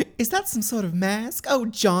 Oh, is that some sort of mask? Oh,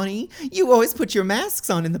 Johnny, you always put your masks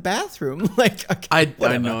on in the bathroom. Like, okay, I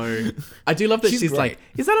whatever. know. I do love that She's she's great. like,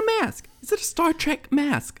 is that a mask? Is it a Star Trek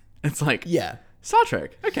mask? It's like, Yeah. Star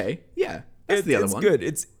Trek. Okay, yeah, that's the other it's one. good.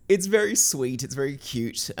 It's very sweet. It's very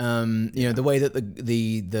cute. The way that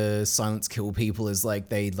the silence kill people is like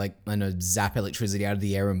they zap electricity out of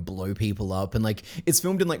the air and blow people up, and like it's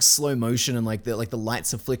filmed in like slow motion, and like the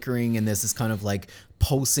lights are flickering, and there's this kind of like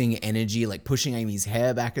pulsing energy, like pushing Amy's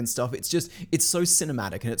hair back and stuff. It's so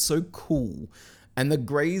cinematic and it's so cool. And the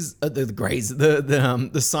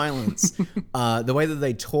silence, the way that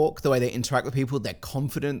they talk, the way they interact with people, their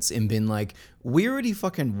confidence in being like, we already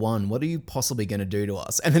fucking won. What are you possibly going to do to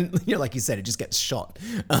us? And then, like you said, it just gets shot,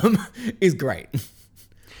 is great.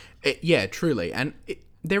 Yeah, truly. And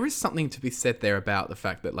there is something to be said there about the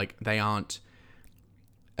fact that like they aren't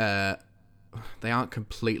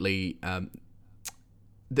completely, I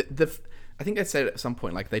think I said at some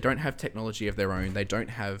point, like they don't have technology of their own. They don't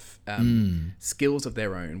have skills of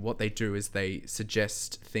their own. What they do is they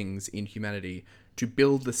suggest things in humanity to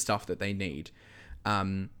build the stuff that they need,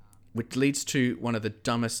 which leads to one of the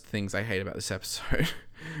dumbest things I hate about this episode,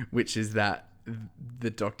 which is that the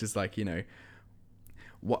Doctor's like,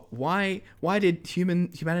 why did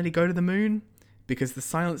humanity go to the moon? Because the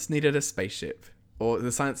Silence needed a spaceship, or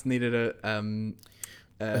the Silence needed a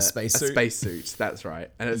spacesuit. A spacesuit. That's right.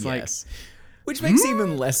 And it's like. Which makes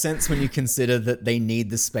even less sense when you consider that they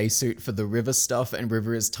need the spacesuit for the River stuff, and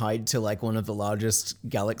River is tied to like one of the largest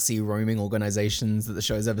galaxy roaming organizations that the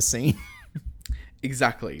show's ever seen.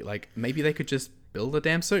 Exactly. Like maybe they could just build a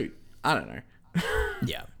damn suit. I don't know.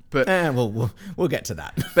 Yeah. But we'll get to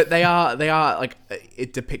that. But they are like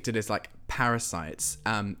it depicted as like parasites.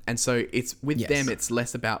 And so it's with Yes. them it's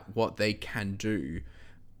less about what they can do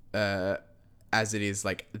as it is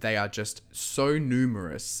like they are just so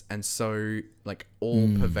numerous and so like all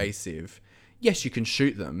pervasive. Yes, you can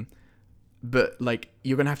shoot them, but like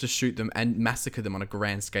you're gonna have to shoot them and massacre them on a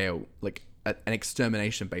grand scale, like an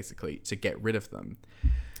extermination basically, to get rid of them.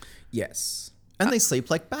 Yes. And they sleep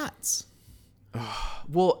like bats.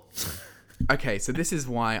 Well, okay, so this is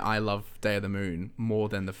why I love Day of the Moon more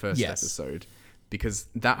than the first Yes. episode, because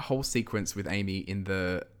that whole sequence with Amy in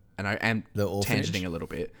the, and I am The orphanage? tangenting a little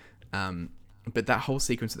bit, but that whole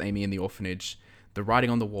sequence with Amy in the orphanage, the writing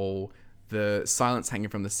on the wall, the silence hanging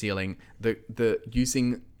from the ceiling, the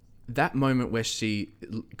using that moment where she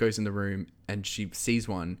goes in the room and she sees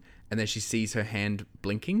one, and then she sees her hand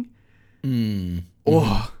blinking.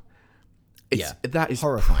 Oh, that is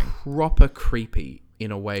horrifying. proper creepy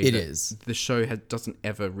in a way It that is. the show doesn't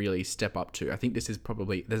ever really step up to. I think this is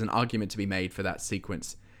probably, there's an argument to be made for that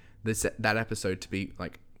sequence, that episode to be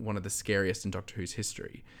like one of the scariest in Doctor Who's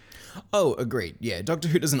history. Oh, agreed. Yeah, Doctor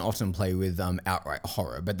Who doesn't often play with outright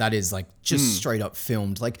horror, but that is like just straight up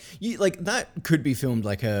filmed. Like that could be filmed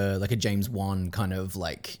like a James Wan kind of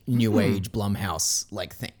like new age Blumhouse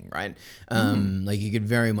like thing, right? Like you could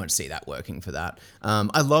very much see that working for that.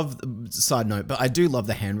 I love, side note, but I do love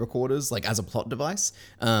the hand recorders like as a plot device.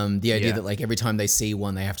 The idea that like every time they see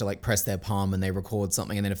one, they have to like press their palm and they record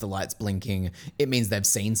something, and then if the light's blinking, it means they've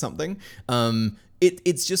seen something.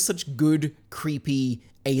 It's just such good creepy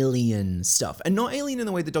alien stuff, and not alien in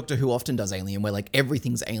the way that Doctor Who often does alien, where like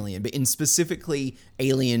everything's alien, but in specifically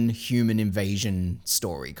alien human invasion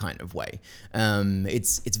story kind of way.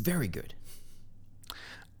 It's very good.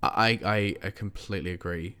 I completely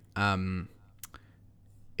agree.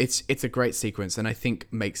 It's a great sequence, and I think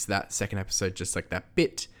makes that second episode just like that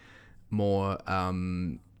bit more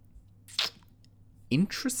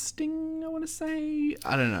interesting. I want to say,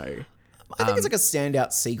 I don't know. I think it's like a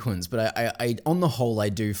standout sequence, but I on the whole, I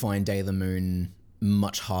do find Day of the Moon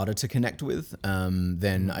much harder to connect with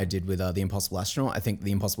than I did with The Impossible Astronaut. I think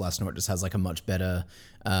The Impossible Astronaut just has like a much better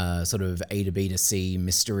sort of A to B to C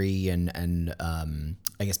mystery and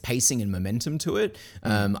I guess pacing and momentum to it.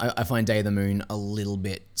 I find Day of the Moon a little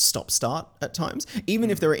bit stop-start at times, even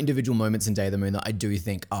if there are individual moments in Day of the Moon that I do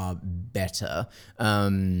think are better.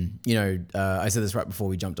 I said this right before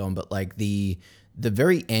we jumped on, but like the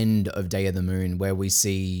very end of Day of the Moon, where we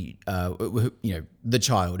see, the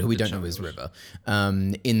child, who we don't know is River,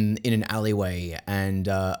 in an alleyway, and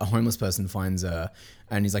a homeless person finds her,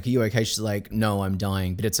 and he's like, "Are you okay?" She's like, "No, I'm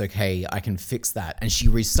dying, but it's okay. I can fix that." And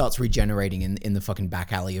she starts regenerating in the fucking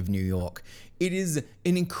back alley of New York. It is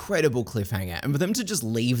an incredible cliffhanger, and for them to just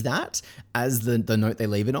leave that as the note they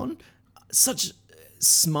leave it on, such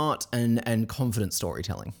smart and confident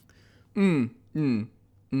storytelling.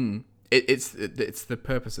 It's the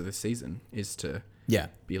purpose of this season is to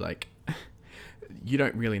be like, you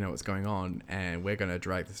don't really know what's going on, and we're going to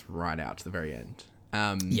drag this right out to the very end.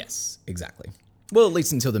 Yes, exactly. Well, at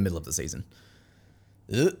least until the middle of the season.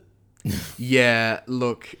 Yeah,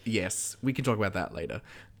 look, yes, we can talk about that later.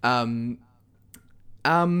 Now,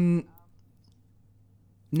 how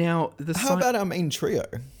about our main trio?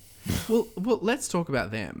 Well, let's talk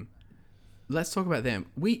about them.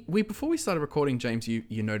 We before we started recording, James, you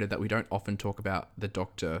noted that we don't often talk about the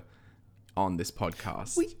Doctor on this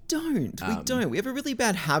podcast. We don't. We have a really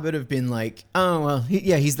bad habit of being like, oh well,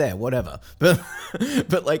 he's there, whatever.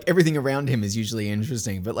 But like everything around him is usually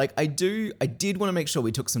interesting. But like I did want to make sure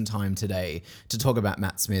we took some time today to talk about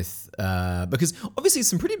Matt Smith because obviously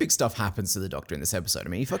some pretty big stuff happens to the Doctor in this episode. I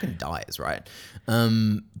mean, he fucking dies, right?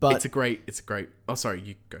 But it's a great. Oh, sorry,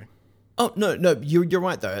 you go. Oh, no, you're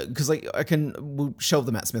right though, because like we'll shelve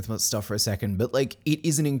the Matt Smith stuff for a second, but like it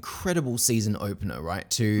is an incredible season opener, right?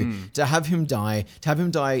 To have him die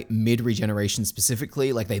mid-regeneration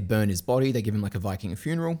specifically, like they burn his body, they give him like a Viking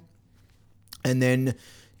funeral, and then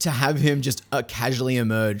to have him just casually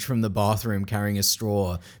emerge from the bathroom carrying a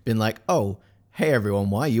straw, been like, oh, hey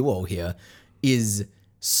everyone, why are you all here, is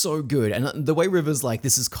so good. And the way River's like,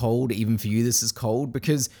 this is cold, even for you this is cold,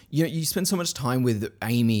 because you spend so much time with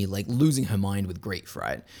Amy like losing her mind with grief,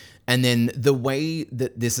 right? And then the way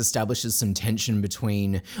that this establishes some tension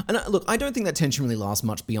between, and look, I don't think that tension really lasts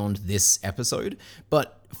much beyond this episode,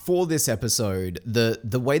 but for this episode,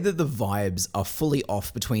 the way that the vibes are fully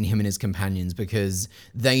off between him and his companions, because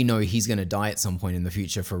they know he's going to die at some point in the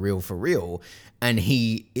future for real, and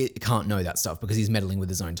he can't know that stuff because he's meddling with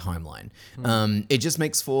his own timeline. It just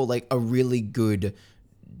makes for like a really good,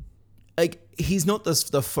 like he's not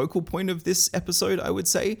the focal point of this episode, I would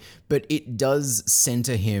say, but it does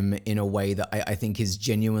center him in a way that I think is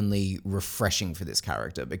genuinely refreshing for this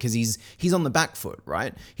character, because he's on the back foot,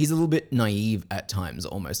 right? He's a little bit naive at times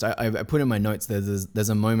almost. I put in my notes there's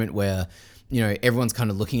a moment where everyone's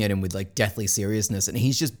kind of looking at him with like deathly seriousness, and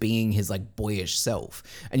he's just being his like boyish self.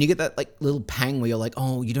 And you get that like little pang where you're like,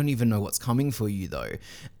 oh, you don't even know what's coming for you though.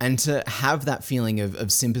 And to have that feeling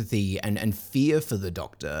of sympathy and fear for the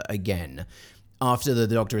Doctor again, after the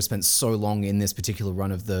Doctor has spent so long in this particular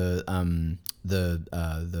run of the not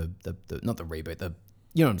the reboot,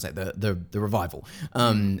 you know what I'm saying, the revival,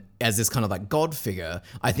 as this kind of like God figure,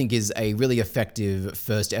 I think is a really effective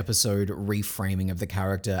first episode reframing of the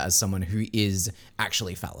character as someone who is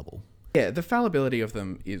actually fallible. Yeah, the fallibility of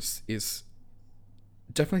them is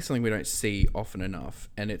definitely something we don't see often enough.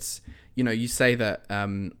 And it's, you say that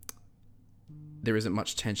there isn't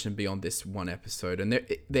much tension beyond this one episode, and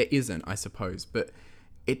there isn't, I suppose, but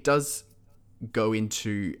it does go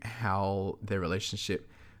into how their relationship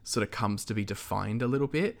sort of comes to be defined a little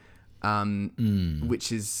bit,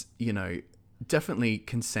 which is, definitely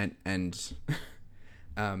consent and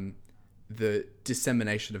the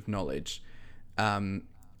dissemination of knowledge,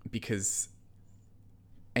 because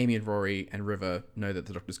Amy and Rory and River know that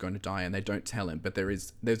the Doctor's going to die, and they don't tell him, but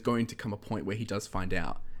there's going to come a point where he does find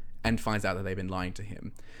out, and finds out that they've been lying to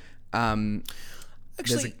him.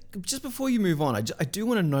 Actually, just before you move on, I do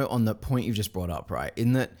want to note on the point you've just brought up, right,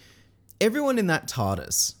 in that everyone in that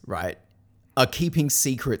TARDIS, right, are keeping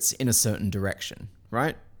secrets in a certain direction,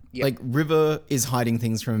 right? Yep. Like, River is hiding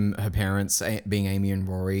things from her parents, being Amy and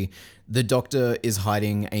Rory. The Doctor is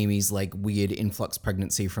hiding Amy's, like, weird influx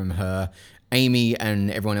pregnancy from her. Amy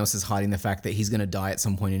and everyone else is hiding the fact that he's going to die at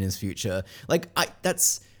some point in his future. Like,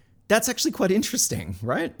 that's actually quite interesting,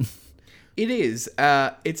 right? It is.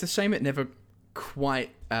 It's a shame it never quite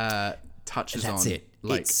touches on. That's it.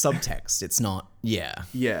 Like, It's subtext. It's not. Yeah.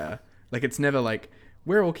 yeah, like it's never like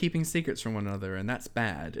we're all keeping secrets from one another, and that's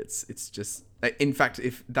bad. It's just. In fact,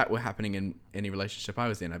 if that were happening in any relationship I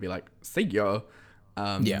was in, I'd be like, see ya.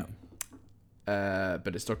 Yeah.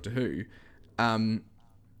 But it's Doctor Who. And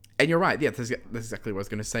you're right. Yeah, that's exactly what I was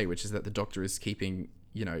going to say, which is that the Doctor is keeping,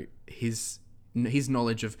 his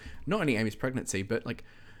knowledge of not only Amy's pregnancy, but like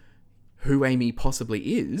who Amy possibly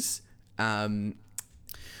is, a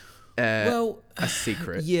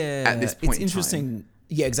secret. Yeah. At this point, it's interesting.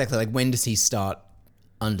 Yeah, exactly. Like, when does he start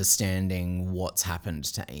understanding what's happened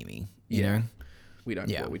to Amy? You know, we don't.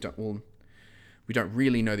 Yeah. Well, we don't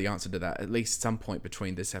really know the answer to that. At least some point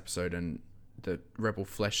between this episode and the Rebel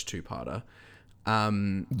Flesh two-parter.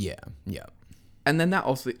 Yeah. And then that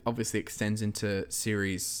also obviously extends into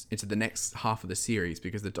the next half of the series,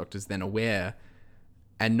 because the Doctor's then aware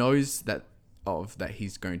and knows that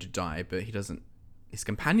he's going to die, but he doesn't. His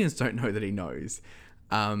companions don't know that he knows.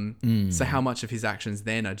 So how much of his actions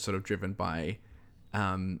then are sort of driven by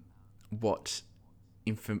what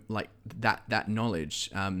that knowledge,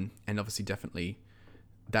 and obviously definitely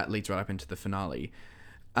that leads right up into the finale.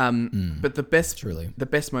 But the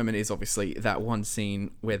best moment is obviously that one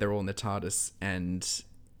scene where they're all in the TARDIS and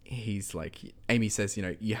he's like, Amy says,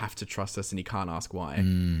 you have to trust us, and he can't ask why.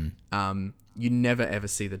 You never ever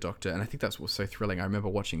see the Doctor, and I think that's what's so thrilling. I remember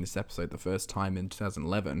watching this episode the first time in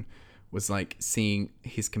 2011, was like seeing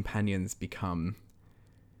his companions become,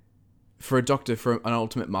 for a Doctor, for an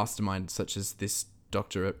ultimate mastermind such as this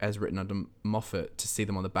Doctor as written under Moffat, to see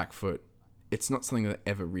them on the back foot. It's not something that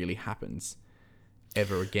ever really happens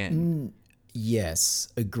ever again. Yes,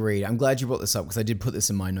 agreed. I'm glad you brought this up, because I did put this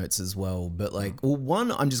in my notes as well. But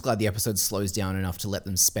one, I'm just glad the episode slows down enough to let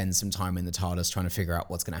them spend some time in the TARDIS trying to figure out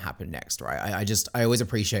what's going to happen next, right? I always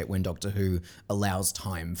appreciate when Doctor Who allows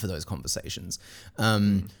time for those conversations.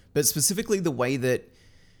 But specifically the way that,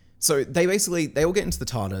 so they all get into the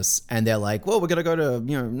TARDIS and they're like, well, we're going to go to,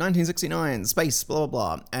 1969, space, blah,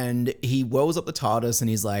 blah, blah. And he whirls up the TARDIS and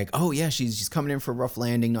he's like, oh yeah, she's coming in for a rough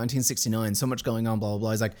landing, 1969, so much going on, blah, blah,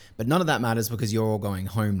 blah. He's like, but none of that matters because you're all going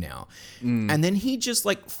home now. And then he just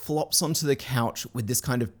like flops onto the couch with this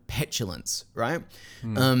kind of petulance, right?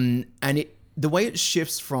 And the way it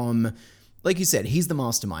shifts from, like you said, he's the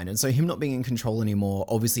mastermind, and so him not being in control anymore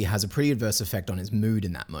obviously has a pretty adverse effect on his mood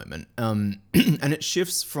in that moment. And it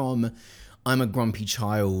shifts from I'm a grumpy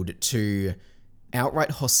child to outright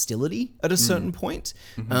hostility at a certain point.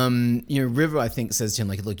 River, I think, says to him,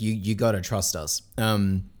 like, look, you gotta trust us.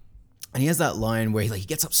 And he has that line where he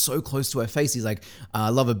gets up so close to her face. He's like, I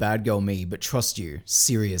love a bad girl me, but trust you,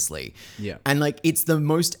 seriously. Yeah. And like, it's the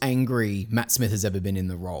most angry Matt Smith has ever been in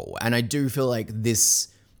the role. And I do feel like this,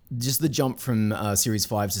 just the jump from series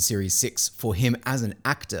 5 to series 6 for him as an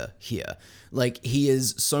actor here, like, he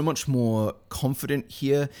is so much more confident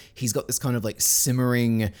here. He's got this kind of like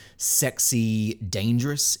simmering, sexy,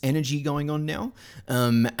 dangerous energy going on now.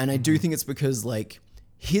 And I do think it's because like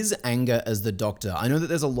his anger as the Doctor, I know that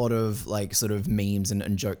there's a lot of like sort of memes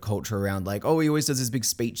and joke culture around like, oh, he always does his big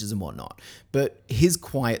speeches and whatnot, but his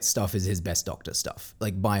quiet stuff is his best Doctor stuff,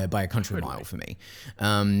 like by a country mile for me.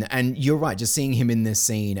 And you're right, just seeing him in this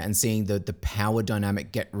scene and seeing the power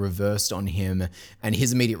dynamic get reversed on him and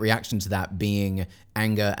his immediate reaction to that being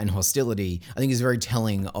anger and hostility, I think is very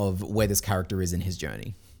telling of where this character is in his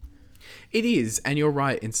journey. It is, and you're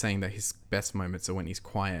right in saying that his best moments are when he's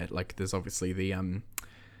quiet. Like, there's obviously the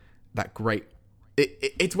that great.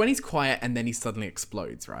 It's when he's quiet and then he suddenly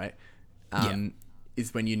explodes, right?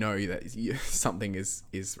 Is when you know that something is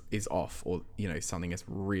off, or something has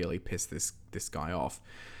really pissed this guy off.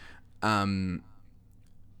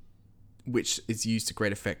 Which is used to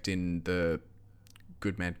great effect in the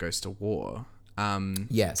Good Man Goes to War.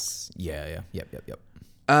 Yes. Yeah. Yep.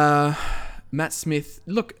 Matt Smith.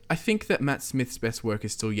 Look, I think that Matt Smith's best work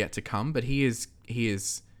is still yet to come, but he is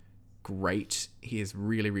great. He is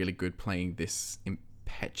really, really good playing this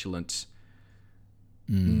petulant,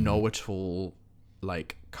 know-it-all,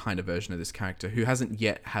 like, kind of version of this character who hasn't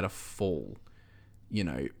yet had a fall.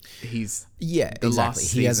 He's exactly.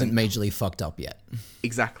 He hasn't majorly fucked up yet.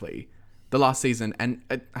 Exactly. The last season, and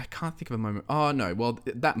I can't think of a moment. Oh no, well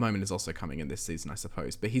that moment is also coming in this season, I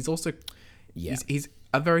suppose. But he's also, he's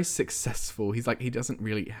a very successful. He's like, he doesn't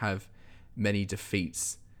really have many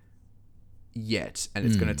defeats yet, and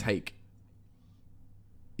it's going to take.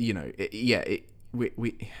 I'm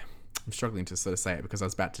struggling to sort of say it because I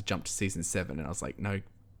was about to jump to season 7, and I was like, no,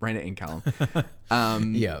 rein it in, Callum.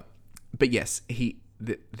 But yes,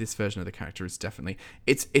 this version of the character is definitely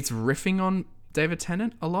it's riffing on David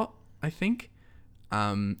Tennant a lot, I think.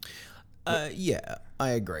 Yeah, I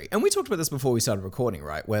agree. And we talked about this before we started recording,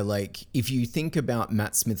 right? Where like if you think about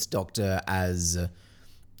Matt Smith's Doctor as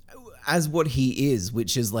what he is,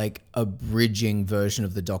 which is like a bridging version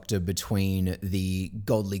of the Doctor between the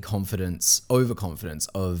godly confidence, overconfidence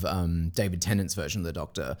of David Tennant's version of the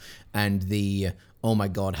Doctor and the, oh my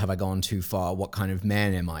God, have I gone too far? What kind of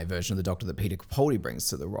man am I version of the Doctor that Peter Capaldi brings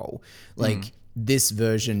to the role. Like this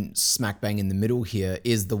version, smack bang in the middle here,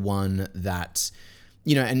 is the one that,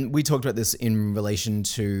 you know, and we talked about this in relation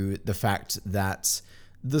to the fact that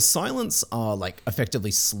the Silents are like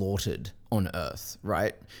effectively slaughtered on Earth,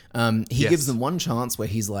 right? He gives them one chance where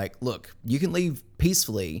he's like, look, you can leave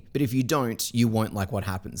peacefully, but if you don't, you won't like what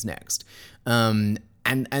happens next. And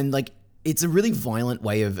like, it's a really violent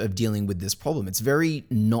way of dealing with this problem. It's very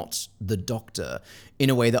not the Doctor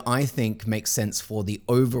in a way that I think makes sense for the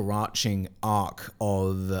overarching arc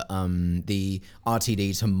of the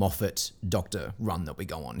RTD to Moffat Doctor run that we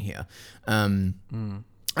go on here.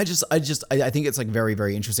 I think it's like very,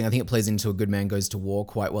 very interesting. I think it plays into A Good Man Goes to War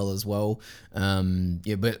quite well as well.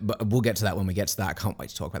 Yeah, but we'll get to that when we get to that. I can't wait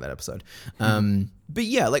to talk about that episode. But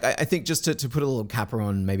yeah, like I think just to put a little capper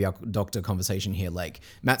on maybe our Doctor conversation here, like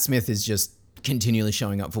Matt Smith is just continually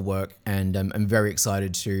showing up for work, and I'm very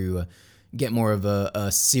excited to get more of a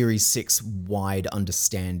Series 6 wide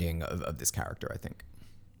understanding of this character, I think.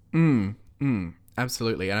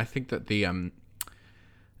 Absolutely. And I think that the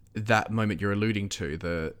that moment you're alluding to,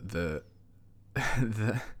 the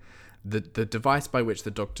device by which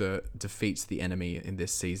the Doctor defeats the enemy in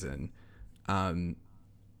this season, God,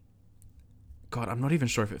 I'm not even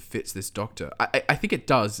sure if it fits this Doctor. I think it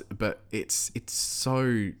does, but it's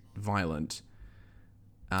so violent.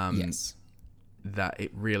 Yes. That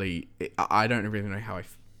it really, I don't really know how I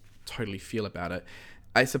totally feel about it.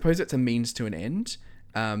 I suppose it's a means to an end.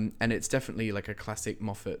 And it's definitely like a classic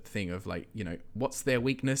Moffat thing of like, you know, what's their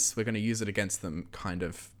weakness? We're going to use it against them kind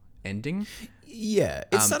of ending. Yeah,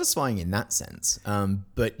 it's satisfying in that sense.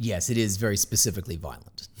 But yes, it is very specifically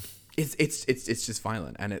violent. It's just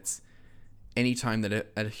violent, and it's any time that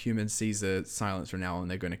a human sees a Silence from now on,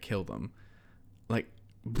 they're going to kill them, like,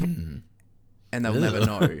 and they'll never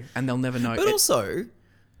know, and they'll never know. But also,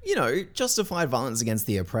 you know, justified violence against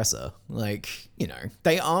the oppressor. Like, you know,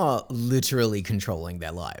 they are literally controlling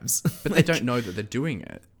their lives. But they don't know that they're doing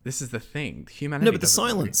it. This is the thing. Humanity. No, but the doesn't know.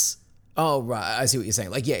 Silence. Oh, right. I see what you're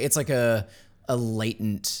saying. Like, yeah, it's like a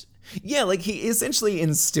latent. Yeah, like he essentially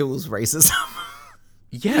instills racism.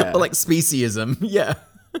 Yeah. Or like speciesism. Yeah.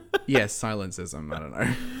 Yes, silencism. I don't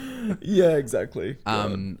know. Yeah, exactly.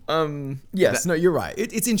 Yes, no, you're right.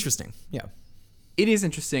 It's interesting. Yeah. It is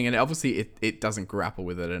interesting, and obviously it doesn't grapple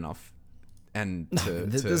with it enough. And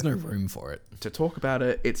there's no room for it. To talk about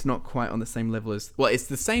it, it's not quite on the same level as... Well, it's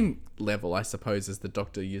the same level, I suppose, as the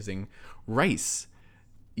Doctor using race,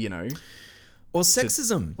 you know? Or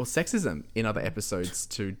sexism. Or sexism in other episodes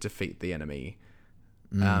to defeat the enemy.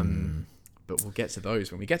 But we'll get to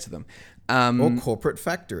those when we get to them. Or corporate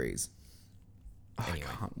factories. Anyway.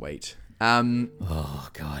 I can't wait. Oh,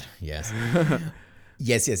 God. Yes.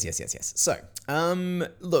 Yes. So,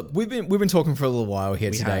 look, we've been talking for a little while here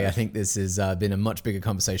today. I think this has been a much bigger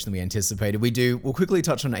conversation than we anticipated. We'll quickly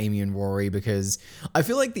touch on Amy and Rory, because I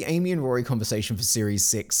feel like the Amy and Rory conversation for Series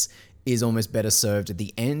 6 is almost better served at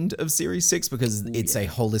the end of Series 6, because it's a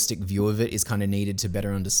holistic view of it is kind of needed to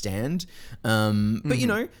better understand. But, you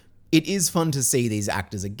know, it is fun to see these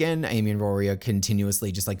actors again. Amy and Rory are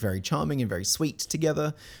continuously just like very charming and very sweet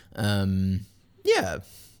together. Yeah,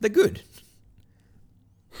 they're good.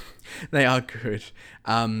 They are good.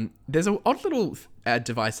 There's an odd little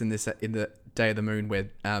device in the Day of the Moon where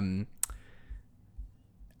I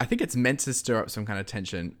think it's meant to stir up some kind of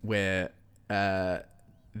tension where the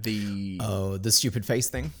stupid face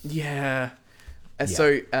thing. Yeah.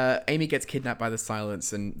 So Amy gets kidnapped by the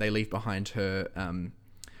Silence, and they leave behind her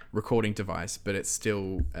recording device, but it's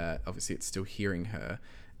still obviously it's still hearing her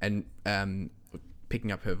and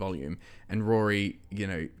picking up her volume. And Rory, you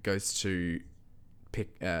know, goes to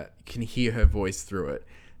can hear her voice through it,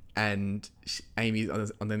 and Amy on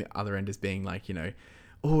the other end is being like, you know,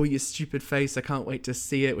 oh, your stupid face, I can't wait to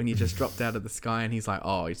see it when you just dropped out of the sky. And he's like,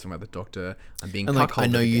 oh, he's talking about the Doctor. I'm being cuckolded like, I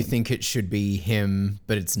know again. You think it should be him,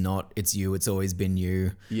 but it's not. It's you. It's always been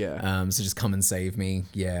you. Yeah. So just come and save me.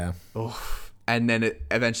 Yeah. Oh. And then it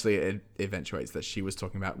eventuates that she was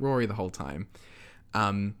talking about Rory the whole time.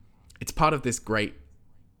 It's part of this great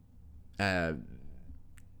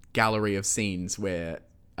gallery of scenes where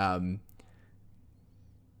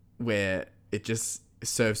it just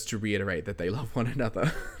serves to reiterate that they love one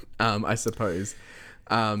another, I suppose.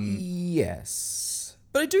 Yes.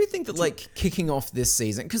 But I do think that, like, kicking off this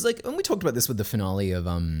season, because, like, when we talked about this with the finale of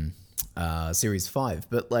series 5,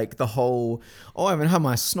 but like the whole, oh, I haven't had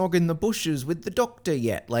my snog in the bushes with the doctor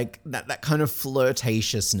yet, like that kind of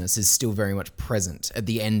flirtatiousness is still very much present at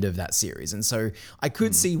the end of that series. And so I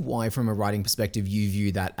could see why, from a writing perspective, you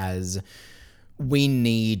view that as, we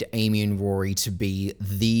need Amy and Rory to be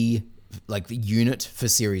the like unit for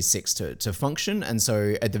series 6 to function. And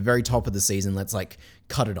so at the very top of the season, let's like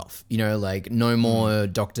cut it off, you know, like no more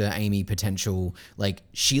Dr. Amy potential, like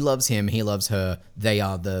she loves him, he loves her, they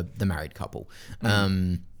are the married couple.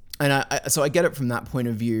 And so I get it from that point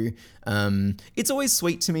of view. It's always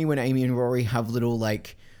sweet to me when Amy and Rory have little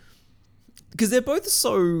like, because they're both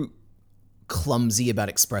so clumsy about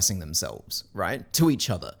expressing themselves, right, to each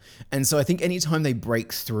other. And so I think anytime they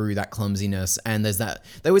break through that clumsiness, and there's that,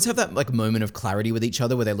 they always have that like moment of clarity with each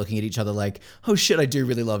other where they're looking at each other like, oh shit, I do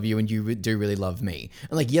really love you and you do really love me.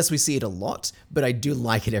 And like, yes, we see it a lot, but I do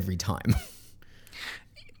like it every time.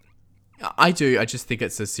 I do. I just think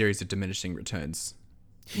it's a series of diminishing returns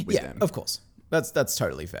with them. Of course. That's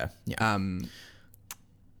totally fair. Yeah.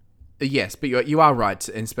 Yes, but you are right,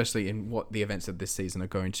 and especially in what the events of this season are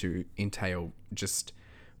going to entail, just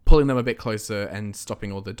pulling them a bit closer and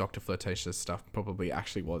stopping all the Dr. Flirtatious stuff probably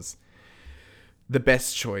actually was the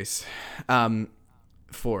best choice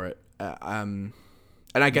for it. And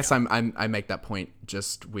I guess I make that point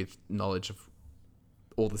just with knowledge of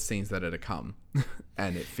all the scenes that are to come,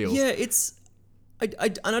 and it feels... Yeah, it's... and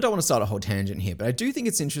I don't want to start a whole tangent here, but I do think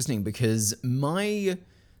it's interesting because my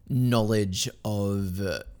knowledge of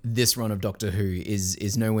this run of Doctor Who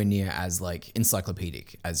is nowhere near as like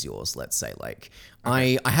encyclopedic as yours, let's say. Like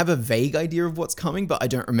I have a vague idea of what's coming, but I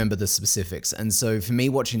don't remember the specifics. And so for me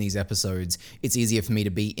watching these episodes, it's easier for me to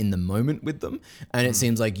be in the moment with them. And it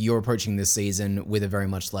seems like you're approaching this season with a very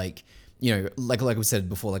much like, you know, like we said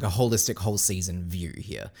before, like a holistic whole season view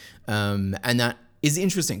here. And that is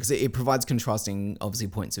interesting because it provides contrasting, obviously,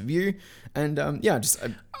 points of view. And I'm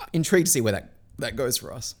intrigued to see where that goes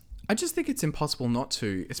for us. I just think it's impossible not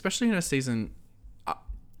to, especially in a season,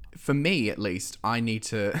 for me at least, I need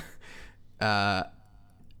to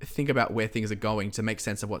think about where things are going to make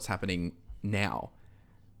sense of what's happening now.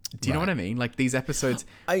 Do you know what I mean? Like these episodes...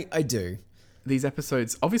 I do. These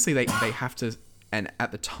episodes, obviously they have to, and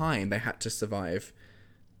at the time they had to survive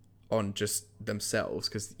on just themselves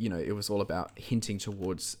because, you know, it was all about hinting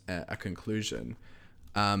towards a conclusion.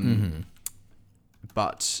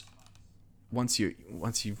 But... Once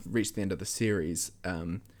you've reached the end of the series,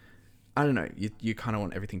 I don't know, you kind of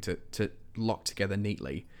want everything to lock together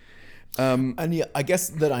neatly. And yeah, I guess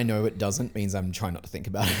that I know it doesn't means I'm trying not to think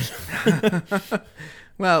about it.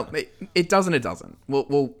 Well, it does and it doesn't.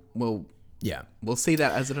 We'll see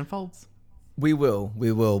that as it unfolds. We will.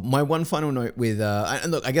 My one final note with,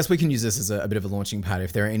 and look, I guess we can use this as a bit of a launching pad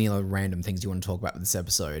if there are any other random things you want to talk about with this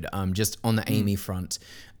episode. Just on the Amy front,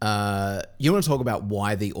 you want to talk about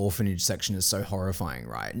why the orphanage section is so horrifying,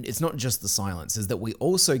 right? It's not just the silence, is that we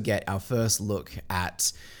also get our first look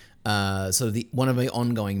at sort of one of the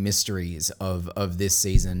ongoing mysteries of this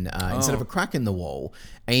season. Instead of a crack in the wall,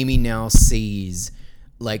 Amy now sees...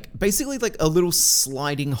 like basically like a little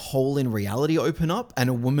sliding hole in reality open up and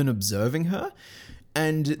a woman observing her.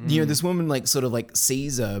 And, you know, this woman like sort of like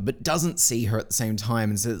sees her, but doesn't see her at the same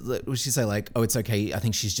time. And so will she say like, oh, it's okay, I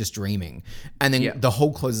think she's just dreaming. And then the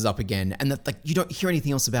hole closes up again. And that like, you don't hear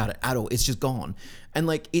anything else about it at all. It's just gone. And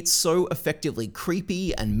like, it's so effectively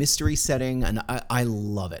creepy and mystery setting. And I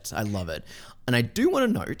love it. I love it. And I do want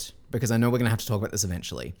to note, because I know we're going to have to talk about this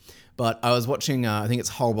eventually, but I was watching, I think it's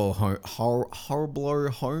Horrible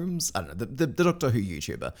Holmes. I don't know, the Doctor Who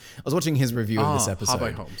YouTuber. I was watching his review of this episode.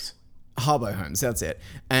 Harbo Holmes, that's it.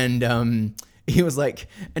 And he was like,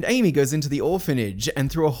 and Amy goes into the orphanage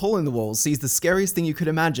and through a hole in the wall sees the scariest thing you could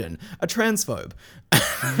imagine, a transphobe.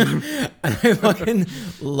 And I fucking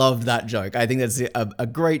loved that joke. I think that's a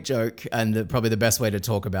great joke and probably the best way to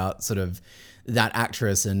talk about sort of that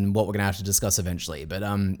actress and what we're going to have to discuss eventually. But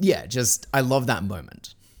yeah, just I love that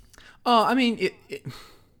moment. Oh, I mean,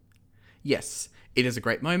 yes, it is a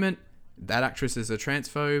great moment. That actress is a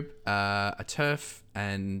transphobe, a TERF,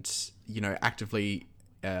 and, you know, actively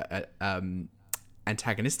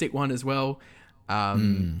antagonistic one as well.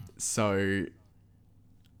 So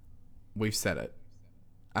we've said it.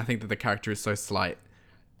 I think that the character is so slight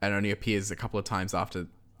and only appears a couple of times after,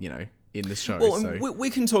 you know, in the show. Well, so. we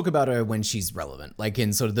can talk about her when she's relevant, like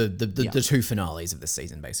in sort of the two finales of this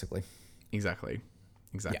season, basically. Exactly.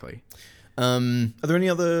 Are there any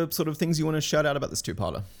other sort of things you want to shout out about this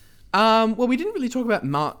two-parter? Well, we didn't really talk about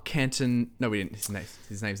Mark Canton. No, we didn't.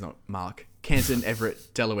 His name's not Mark. Canton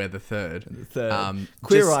Everett Delaware the Third.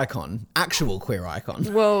 Queer icon. Actual queer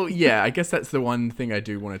icon. Well, yeah, I guess that's the one thing I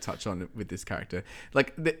do want to touch on with this character.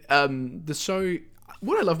 Like, the show...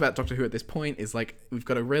 What I love about Doctor Who at this point is, like, we've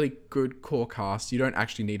got a really good core cast. You don't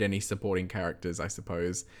actually need any supporting characters, I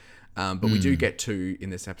suppose. But we do get two in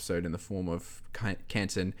this episode in the form of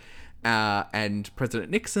Canton and President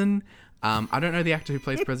Nixon. I don't know the actor who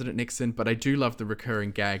plays President Nixon, but I do love the recurring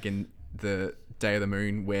gag in the Day of the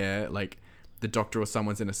Moon where, like, the Doctor or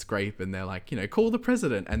someone's in a scrape and they're like, you know, call the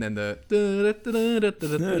president. And then and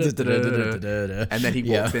then he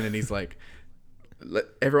walks in and he's like, let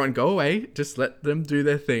everyone go away. Just let them do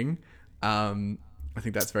their thing. I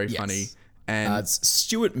think that's very funny. And it's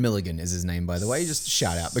Stuart Milligan is his name, by the way. Just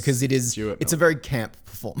shout out because it's a very camp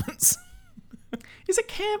performance. Is it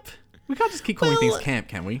camp? We can't just keep calling things camp,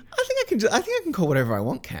 can we? I think I can call whatever I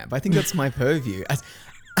want camp. I think that's my purview.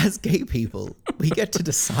 As gay people, we get to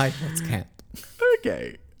decide what's camp.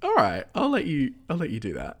 Okay. All right. I'll let you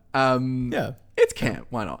do that. Yeah. It's camp.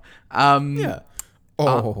 Why not? Yeah.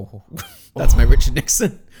 That's my Richard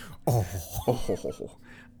Nixon.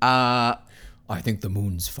 I think the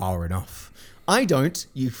moon's far enough. I don't,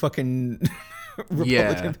 you fucking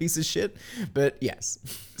Republican piece of shit. But yes.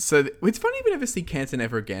 So it's funny we never see Canton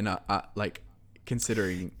ever again, like,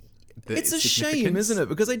 considering the It's a shame, isn't it?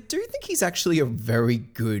 Because I do think he's actually a very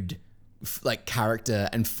good, like, character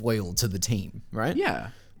and foil to the team, right? Yeah,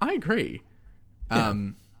 I agree. Yeah.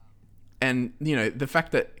 And, you know, the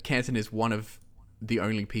fact that Canton is one of the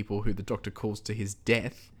only people who the Doctor calls to his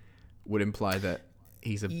death would imply that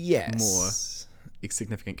he's a more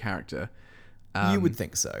significant character. You would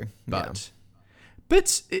think so. But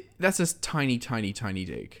that's a tiny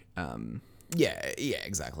dig. Yeah,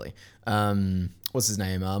 exactly. What's his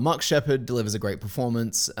name? Mark Sheppard delivers a great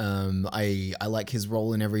performance. I like his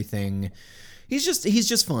role in everything. He's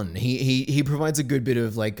just fun. He provides a good bit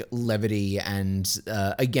of, like, levity and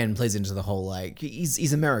again plays into the whole, like,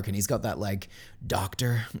 he's American. He's got that, like,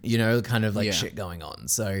 doctor, you know, kind of like shit going on.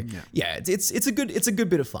 So yeah, it's a good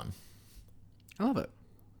bit of fun. I love it.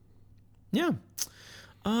 Yeah.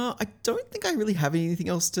 I don't think I really have anything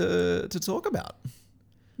else to talk about.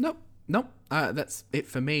 Nope. That's it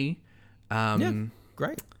for me. Yeah,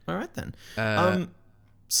 great. All right then.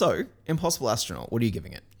 So Impossible Astronaut, what are you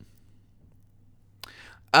giving it?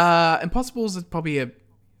 Impossibles is probably I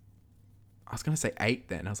was going to say 8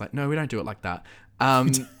 then. I was like, no, we don't do it like that.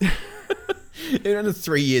 In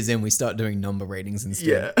 3 years in, we start doing number ratings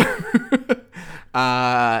instead.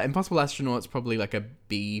 Yeah. Impossible Astronaut's probably like a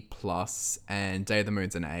B+, and Day of the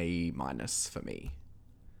Moon's an A- for me.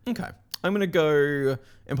 Okay. I'm going to go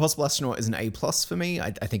Impossible Astronaut is an A+ for me.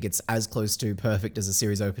 I think it's as close to perfect as a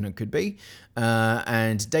series opener could be.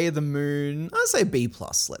 And Day of the Moon, I'll say B+,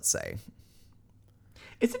 let's say.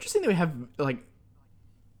 It's interesting that we have, like,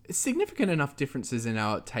 significant enough differences in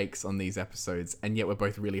our takes on these episodes, and yet we're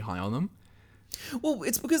both really high on them. Well,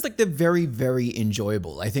 it's because, like, they're very, very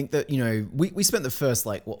enjoyable. I think that, you know, we spent the first,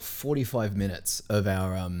 like, 45 minutes of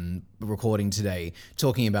our recording today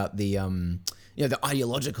talking about the, you know, the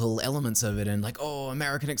ideological elements of it and, like,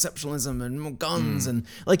 American exceptionalism and guns and,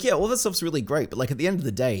 like, yeah, all that stuff's really great. But, like, at the end of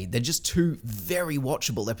the day, they're just two very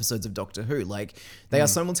watchable episodes of Doctor Who. Like, they are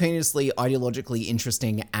simultaneously ideologically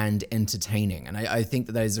interesting and entertaining. And I think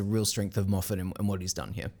that is a real strength of Moffat and what he's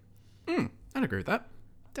done here. I'd agree with that.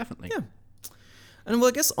 Definitely. Yeah. And well,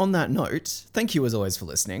 I guess on that note, thank you as always for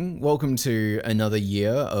listening. Welcome to another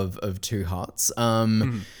year of Two Hearts.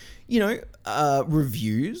 You know,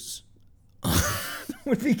 reviews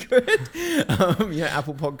would be good. Yeah,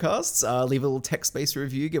 Apple Podcasts, leave a little text-based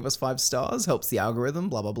review, give us 5 stars, helps the algorithm,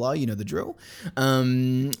 blah, blah, blah, you know the drill.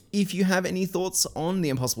 If you have any thoughts on The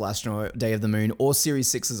Impossible Astronaut, Day of the Moon, or Series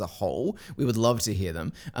 6 as a whole, we would love to hear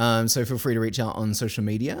them. So feel free to reach out on social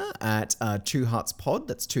media at Two Hearts Pod,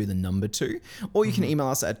 that's 2 the number 2, or you can email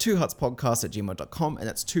us at twoheartspodcast@gmail.com, and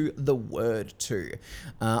that's 2 the word 2.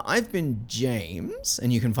 I've been James,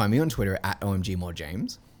 and you can find me on Twitter at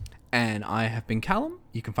OMGMoreJames. And I have been Callum.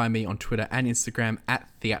 You can find me on Twitter and Instagram at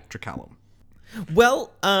Theatricallum.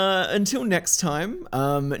 Well, until next time.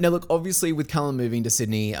 Now, look, obviously with Callum moving to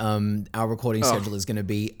Sydney, our recording schedule is going to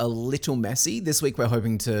be a little messy. This week we're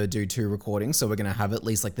hoping to do 2 recordings, so we're going to have at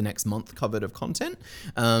least like the next month covered of content.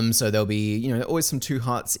 So there'll be, you know, always some Two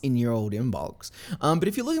Hearts in your old inbox. But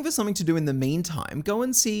if you're looking for something to do in the meantime, go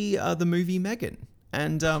and see the movie Megan.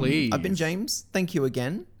 And I've been James. Thank you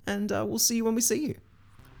again, and we'll see you when we see you.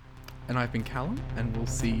 And I've been Callum, and we'll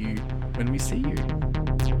see you when we see you.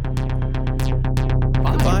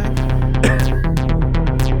 Bye. Goodbye.